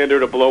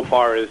substandard or below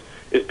par is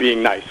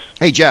being nice.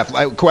 Hey, Jeff,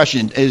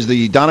 question. Is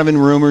the Donovan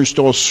rumor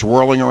still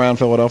swirling around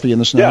Philadelphia in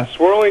the snow? Yeah,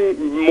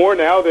 swirling more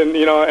now than,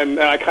 and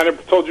I kind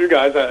of told you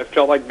guys, I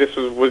felt like this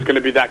was going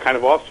to be that kind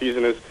of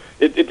offseason.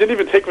 It didn't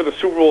even take for the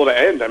Super Bowl to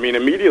end. I mean,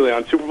 immediately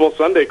on Super Bowl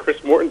Sunday, Chris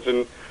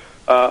Mortensen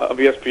of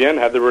ESPN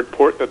had the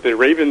report that the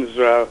Ravens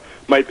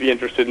might be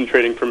interested in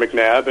trading for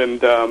McNabb.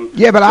 And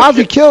but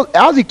Ozzie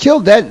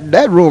killed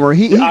that rumor.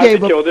 He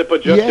killed it,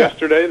 but just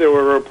yesterday there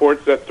were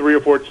reports that 3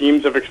 or 4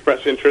 teams have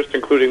expressed interest,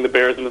 including the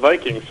Bears and the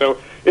Vikings. So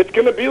it's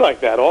going to be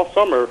like that all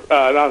summer.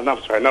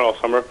 Not all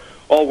summer,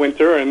 all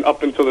winter and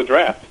up until the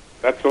draft.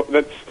 That's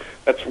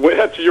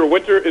your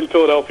winter in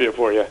Philadelphia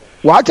for you.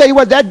 Well, I'll tell you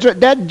what,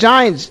 that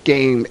Giants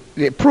game,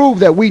 it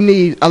proved that we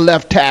need a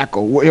left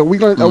tackle. Are we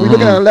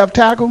looking at a left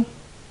tackle?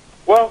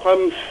 Well,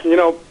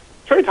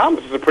 Trey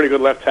Thomas is a pretty good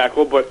left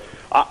tackle, but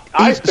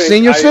I think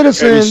senior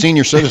citizen. He's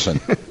senior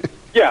citizen.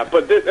 Yeah,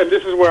 but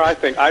this is where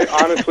I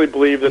honestly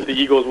believe that the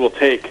Eagles will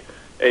take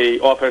a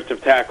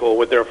offensive tackle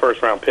with their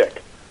first-round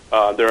pick.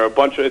 There are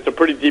it's a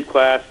pretty deep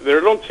class.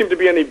 There don't seem to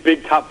be any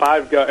big top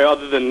 5 guys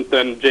other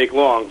than Jake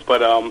Long's,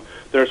 but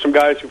there are some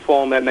guys who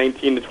fall in that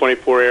 19 to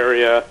 24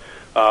 area.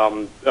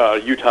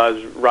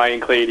 Utah's Ryan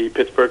Clady,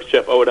 Pittsburgh's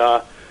Jeff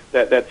Oda,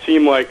 that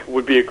seem like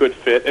would be a good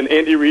fit. And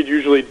Andy Reid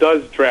usually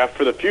does draft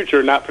for the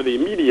future, not for the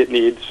immediate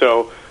needs.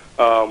 So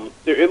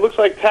it looks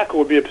like tackle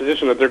would be a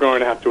position that they're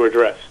going to have to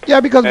address. Yeah,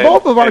 because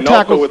both of our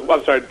tackles. Also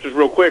I'm sorry, just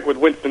real quick, with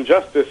Winston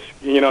Justice,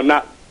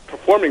 not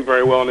performing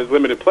very well in his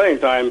limited playing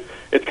time,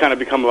 it's kind of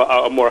become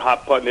a more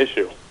hot-button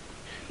issue.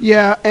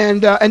 Yeah,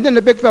 and then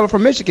the big fella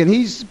from Michigan,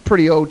 he's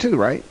pretty old too,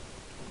 right?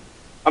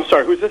 I'm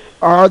sorry, who's this?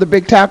 The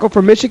big tackle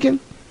from Michigan?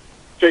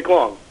 Jake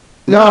Long.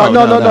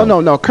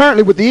 No.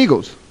 Currently with the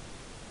Eagles.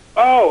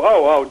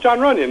 Oh,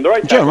 John Runyon, the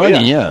right tackle. John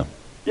Runyon, yeah.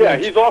 Yeah,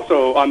 he's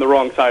also on the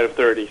wrong side of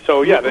 30.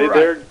 So, yeah,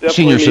 they're definitely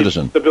senior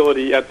citizen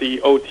stability at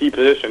the OT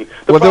position.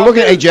 They're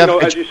looking at Jeff.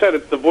 As you said,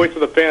 it's the voice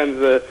of the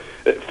fans.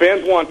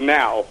 Fans want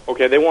now,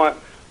 okay? They want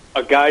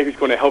a guy who's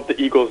going to help the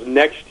Eagles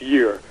next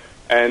year.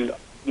 And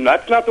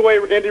that's not the way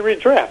Andy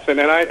Reid drafts.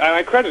 And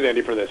I credit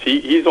Andy for this.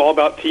 He's all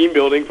about team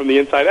building from the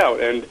inside out.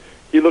 And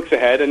he looks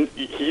ahead, and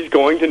he's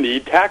going to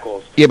need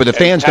tackles. Yeah, but the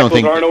fans don't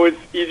think... Tackles aren't always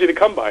easy to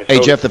come by. Hey,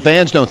 Jeff, the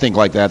fans don't think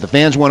like that. The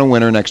fans want a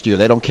winner next year.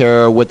 They don't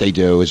care what they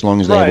do as long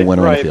as they have a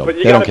winner on the field. But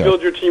you got to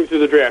build your team through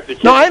the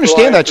draft. No, I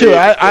understand that, too.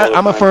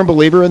 I'm a firm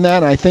believer in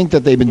that. I think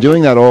that they've been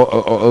doing that all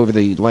over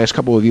the last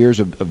couple of years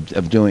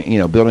of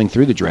doing, building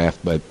through the draft.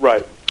 But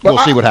we'll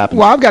see what happens.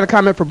 Well, I've got a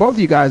comment for both of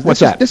you guys.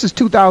 What's that? This is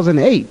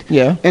 2008.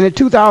 Yeah. And in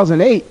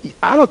 2008,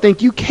 I don't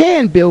think you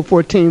can build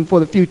for a team for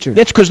the future.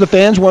 That's because the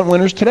fans want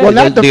winners today. Well,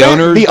 not the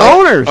owners. The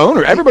owners.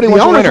 Everybody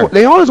wants a winner.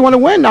 The owners want to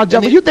win now,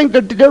 Jeff. You think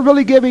they're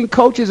really giving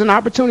coaches an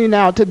opportunity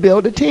now to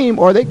build a team,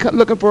 or are they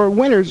looking for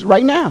winners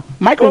right now?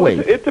 Microwave.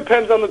 Well, it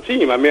depends on the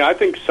team. I mean, I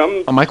think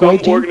some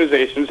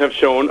organizations have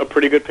shown a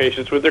pretty good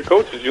patience with their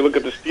coaches. You look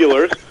at the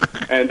Steelers,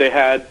 and they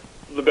had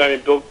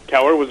Bill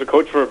Cowher was a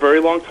coach for a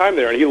very long time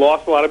there, and he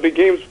lost a lot of big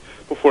games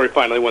before he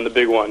finally won the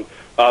big one.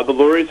 The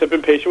Lurie's have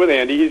been patient with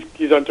Andy.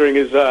 He's entering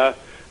his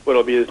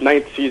what'll be his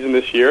 9th season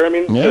this year. I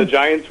mean, the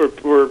Giants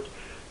were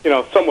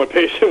somewhat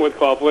patient with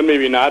Coughlin,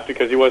 maybe not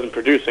because he wasn't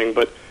producing,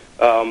 but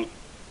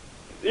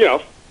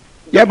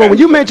Yeah, but when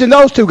you mention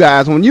those two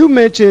guys, when you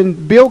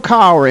mention Bill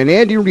Cowher and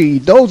Andy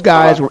Reid, those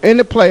guys were in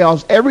the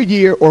playoffs every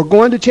year or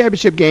going to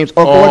championship games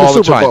or going to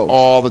Super Bowls.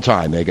 All the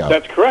time they go.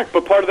 That's correct,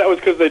 but part of that was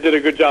because they did a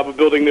good job of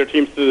building their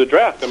teams through the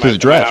draft. Through the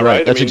draft,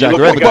 right. That's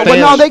exactly right. But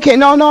no, they can't.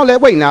 No,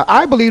 wait now.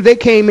 I believe they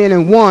came in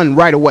and won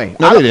right away.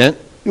 No, they didn't.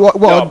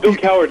 Well, Bill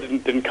Cowher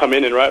didn't come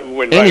in and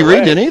win. Andy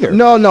Reid didn't either.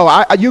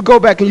 No. You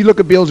go back and you look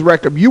at Bill's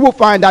record. You will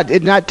find out it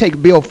did not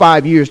take Bill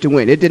 5 years to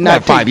win. It did not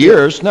take 5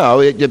 years. No,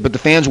 but the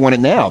fans want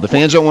it now. The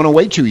fans don't want to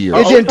wait 2 years.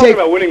 Are we talking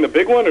about winning the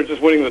big one or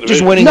just winning the division?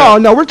 Just winning.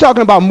 No, we're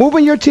talking about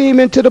moving your team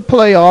into the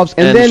playoffs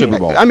and then the Super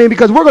Bowl. I mean,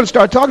 because we're going to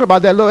start talking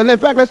about that. And in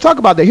fact, let's talk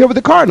about that here with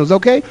the Cardinals.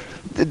 Okay,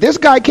 this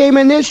guy came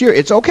in this year.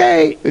 It's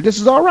okay. This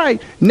is all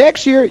right.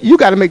 Next year, you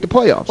got to make the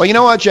playoffs. Well, you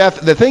know what,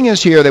 Jeff? The thing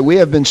is here that we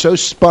have been so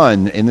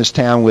spun in this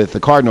town with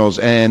the Cardinals,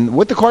 and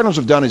what the Cardinals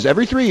have done is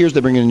every 3 years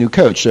they bring in a new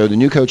coach. So the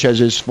new coach has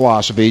his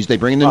philosophies. They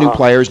bring in the new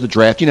players, the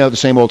draft, the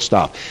same old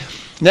stuff.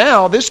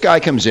 Now this guy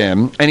comes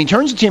in and he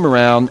turns the team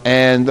around,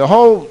 and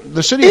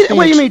the city.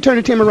 What do you mean turn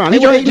the team around? He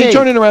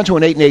turned it around to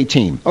an 8-8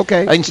 team.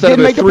 Okay. Instead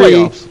didn't of make the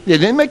playoffs. They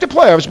didn't make the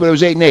playoffs, but it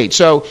was 8-8.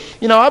 So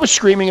I was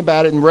screaming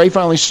about it, and Ray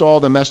finally saw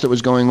the mess that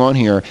was going on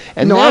here.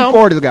 And no, now, I'm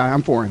for the guy.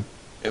 I'm for him.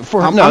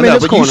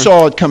 But you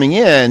saw it coming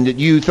in. That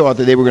you thought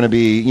that they were going to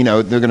be,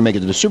 they're going to make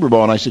it to the Super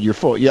Bowl, and I said, "You're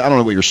full. Yeah, I don't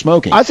know what you're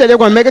smoking." I said they were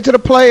going to make it to the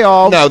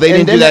playoffs. No, they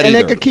didn't do that either.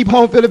 And they could keep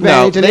home field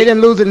advantage, and they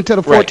didn't lose it until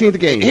the 14th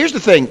game. Here's the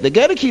thing: they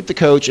got to keep the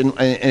coach, and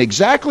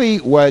exactly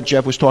what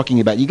Jeff was talking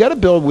about. You got to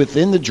build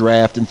within the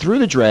draft and through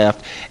the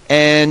draft,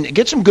 and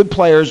get some good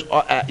players,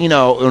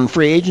 on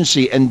free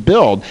agency, and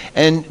build.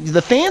 And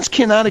the fans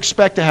cannot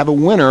expect to have a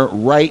winner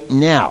right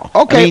now.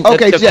 Okay.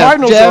 The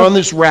Cardinals are on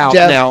this route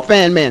now.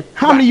 Fan man,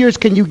 how many years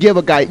can you give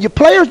a guy? Your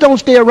players don't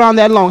stay around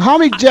that long. How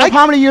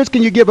many years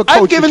can you give a coach?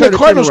 I've given the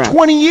Cardinals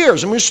 20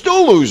 years, and we're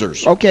still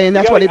losers. Okay, and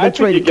that's why they've been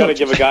trading. You got to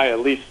give a guy at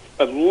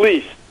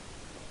least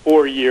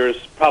 4 years,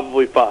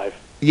 probably 5.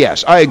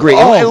 Yes, I agree.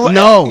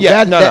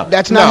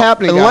 That's not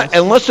happening.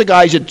 Unless the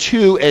guy's at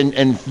 2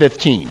 and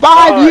 15.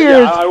 5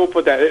 years. Yeah, I will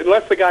put that.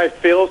 Unless the guy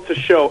fails to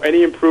show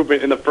any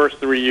improvement in the first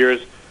 3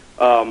 years,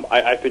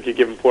 I think you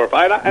give him 4 or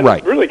 5.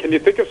 Right. Really, can you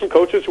think of some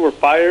coaches who were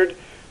fired?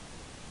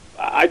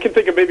 I can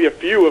think of maybe a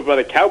few of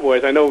the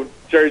Cowboys. I know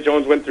Jerry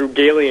Jones went through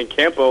Gailey and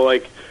Campo,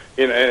 and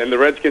the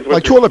Redskins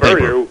went through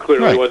Spurrier, who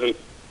clearly wasn't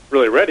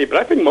really ready. But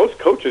I think most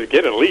coaches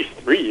get at least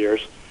 3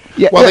 years.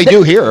 Yeah, well, they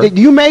do here.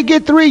 You may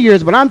get 3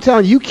 years, but I'm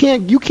telling you,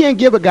 you can't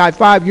give a guy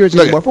 5 years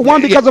anymore. For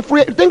one, because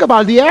think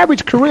about it, the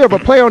average career of a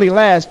player only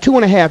lasts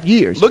 2.5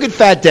 years. Look at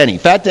Fat Denny.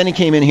 Fat Denny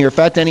came in here.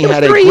 Fat Denny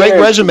had a great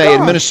resume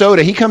in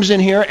Minnesota. He comes in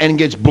here and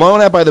gets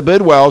blown out by the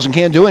Bidwells and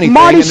can't do anything.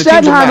 Marty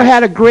Schottenheimer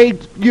had a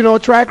great,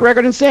 track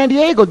record in San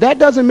Diego. That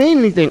doesn't mean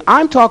anything.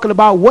 I'm talking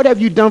about what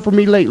have you done for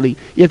me lately.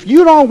 If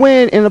you don't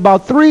win in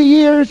about 3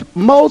 years,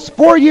 most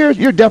 4 years,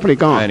 you're definitely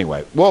gone.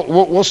 Anyway,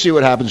 we'll see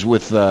what happens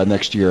with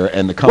next year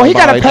and the combine. Well, he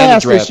got to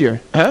pass this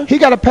year. Huh? He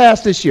got to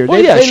pass this year.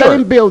 Well, they sure. let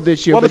him build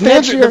this year. Well, but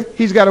next year,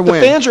 he's got to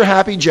win. The fans are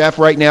happy, Jeff,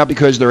 right now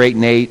because they're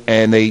 8-8,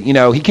 and they,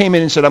 he came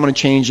in and said, "I'm going to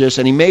change this,"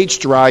 and he made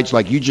strides,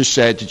 like you just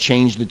said, to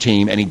change the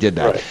team, and he did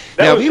that. Right.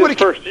 That was his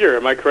first year.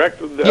 Am I correct?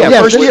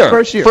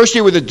 First year. First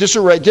year with a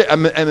disarray,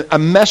 a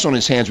mess on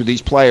his hands with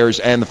these players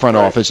and the front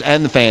office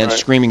and the fans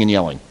screaming and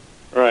yelling.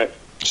 Right.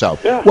 So.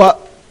 Yeah.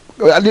 Well,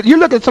 you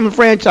look at some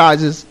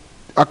franchises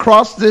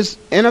across this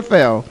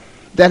NFL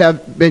that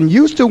have been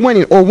used to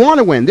winning or want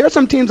to win. There are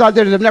some teams out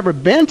there that have never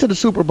been to the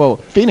Super Bowl.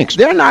 Phoenix.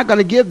 They're not going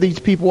to give these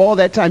people all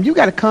that time. You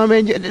got to come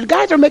in. The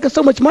guys are making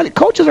so much money.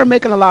 Coaches are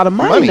making a lot of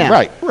money now.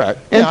 Right.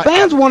 And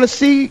fans want to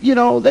see,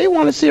 they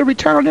want to see a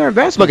return on their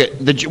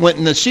investment. Look,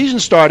 when the season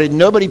started,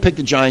 nobody picked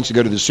the Giants to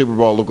go to the Super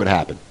Bowl. Look what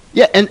happened.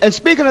 Yeah, and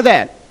speaking of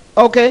that,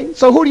 okay,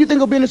 so who do you think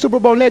will be in the Super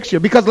Bowl next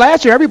year? Because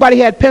last year everybody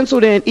had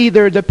penciled in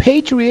either the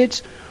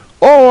Patriots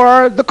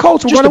or the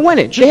Colts were going to win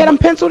it. They had them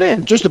penciled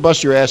in. Just to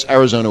bust your ass,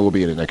 Arizona will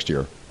be in it next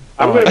year.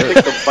 I'm going to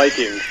pick the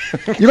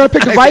Vikings. You're going to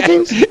pick the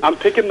Vikings? I'm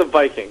picking the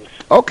Vikings.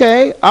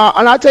 Okay,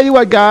 and I'll tell you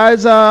what,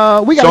 guys,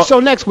 we got a show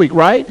next week,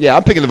 right? Yeah,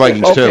 I'm picking the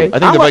Vikings, too. I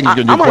think the Vikings are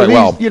going to do quite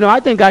well.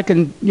 I think I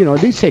can,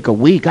 at least take a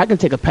week. I can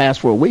take a pass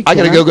for a week. I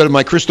got to go to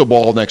my crystal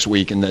ball next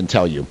week and then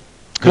tell you.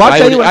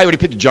 Because I already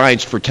picked the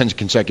Giants for 10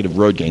 consecutive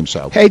road games.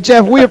 So. Hey,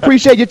 Jeff, we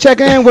appreciate you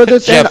checking in with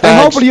us, and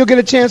hopefully you'll get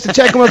a chance to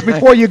check on us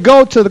before you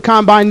go to the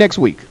Combine next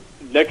week.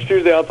 Next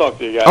Tuesday, I'll talk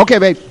to you guys. Okay,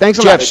 babe. Thanks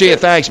a lot. Jeff, see you.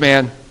 Thanks,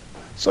 man.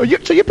 So you're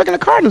picking the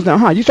Cardinals now,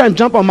 huh? You trying to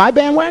jump on my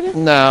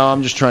bandwagon? No,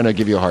 I'm just trying to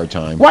give you a hard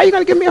time. Why are you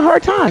going to give me a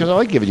hard time? Because I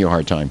like giving you a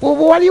hard time. Well,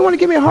 why do you want to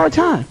give me a hard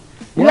time?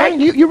 Right?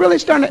 You're really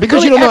starting to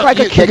because really you don't act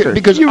like a kicker.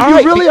 Because you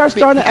really are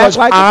starting to act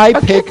like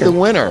a kicker. I picked the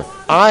winner.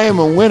 I am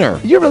a winner.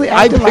 You're really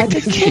acting like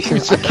a kicker.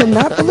 I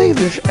cannot believe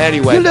this.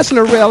 Anyway. You listen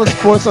to Ray Ellis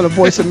Sports on the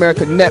Voice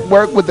America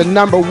Network with the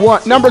number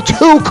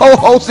 2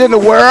 co-host in the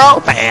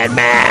world, Fan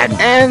Man.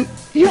 And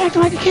you're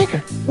acting like a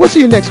kicker. We'll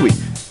see you next week.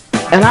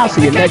 And I'll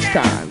see you next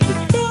time.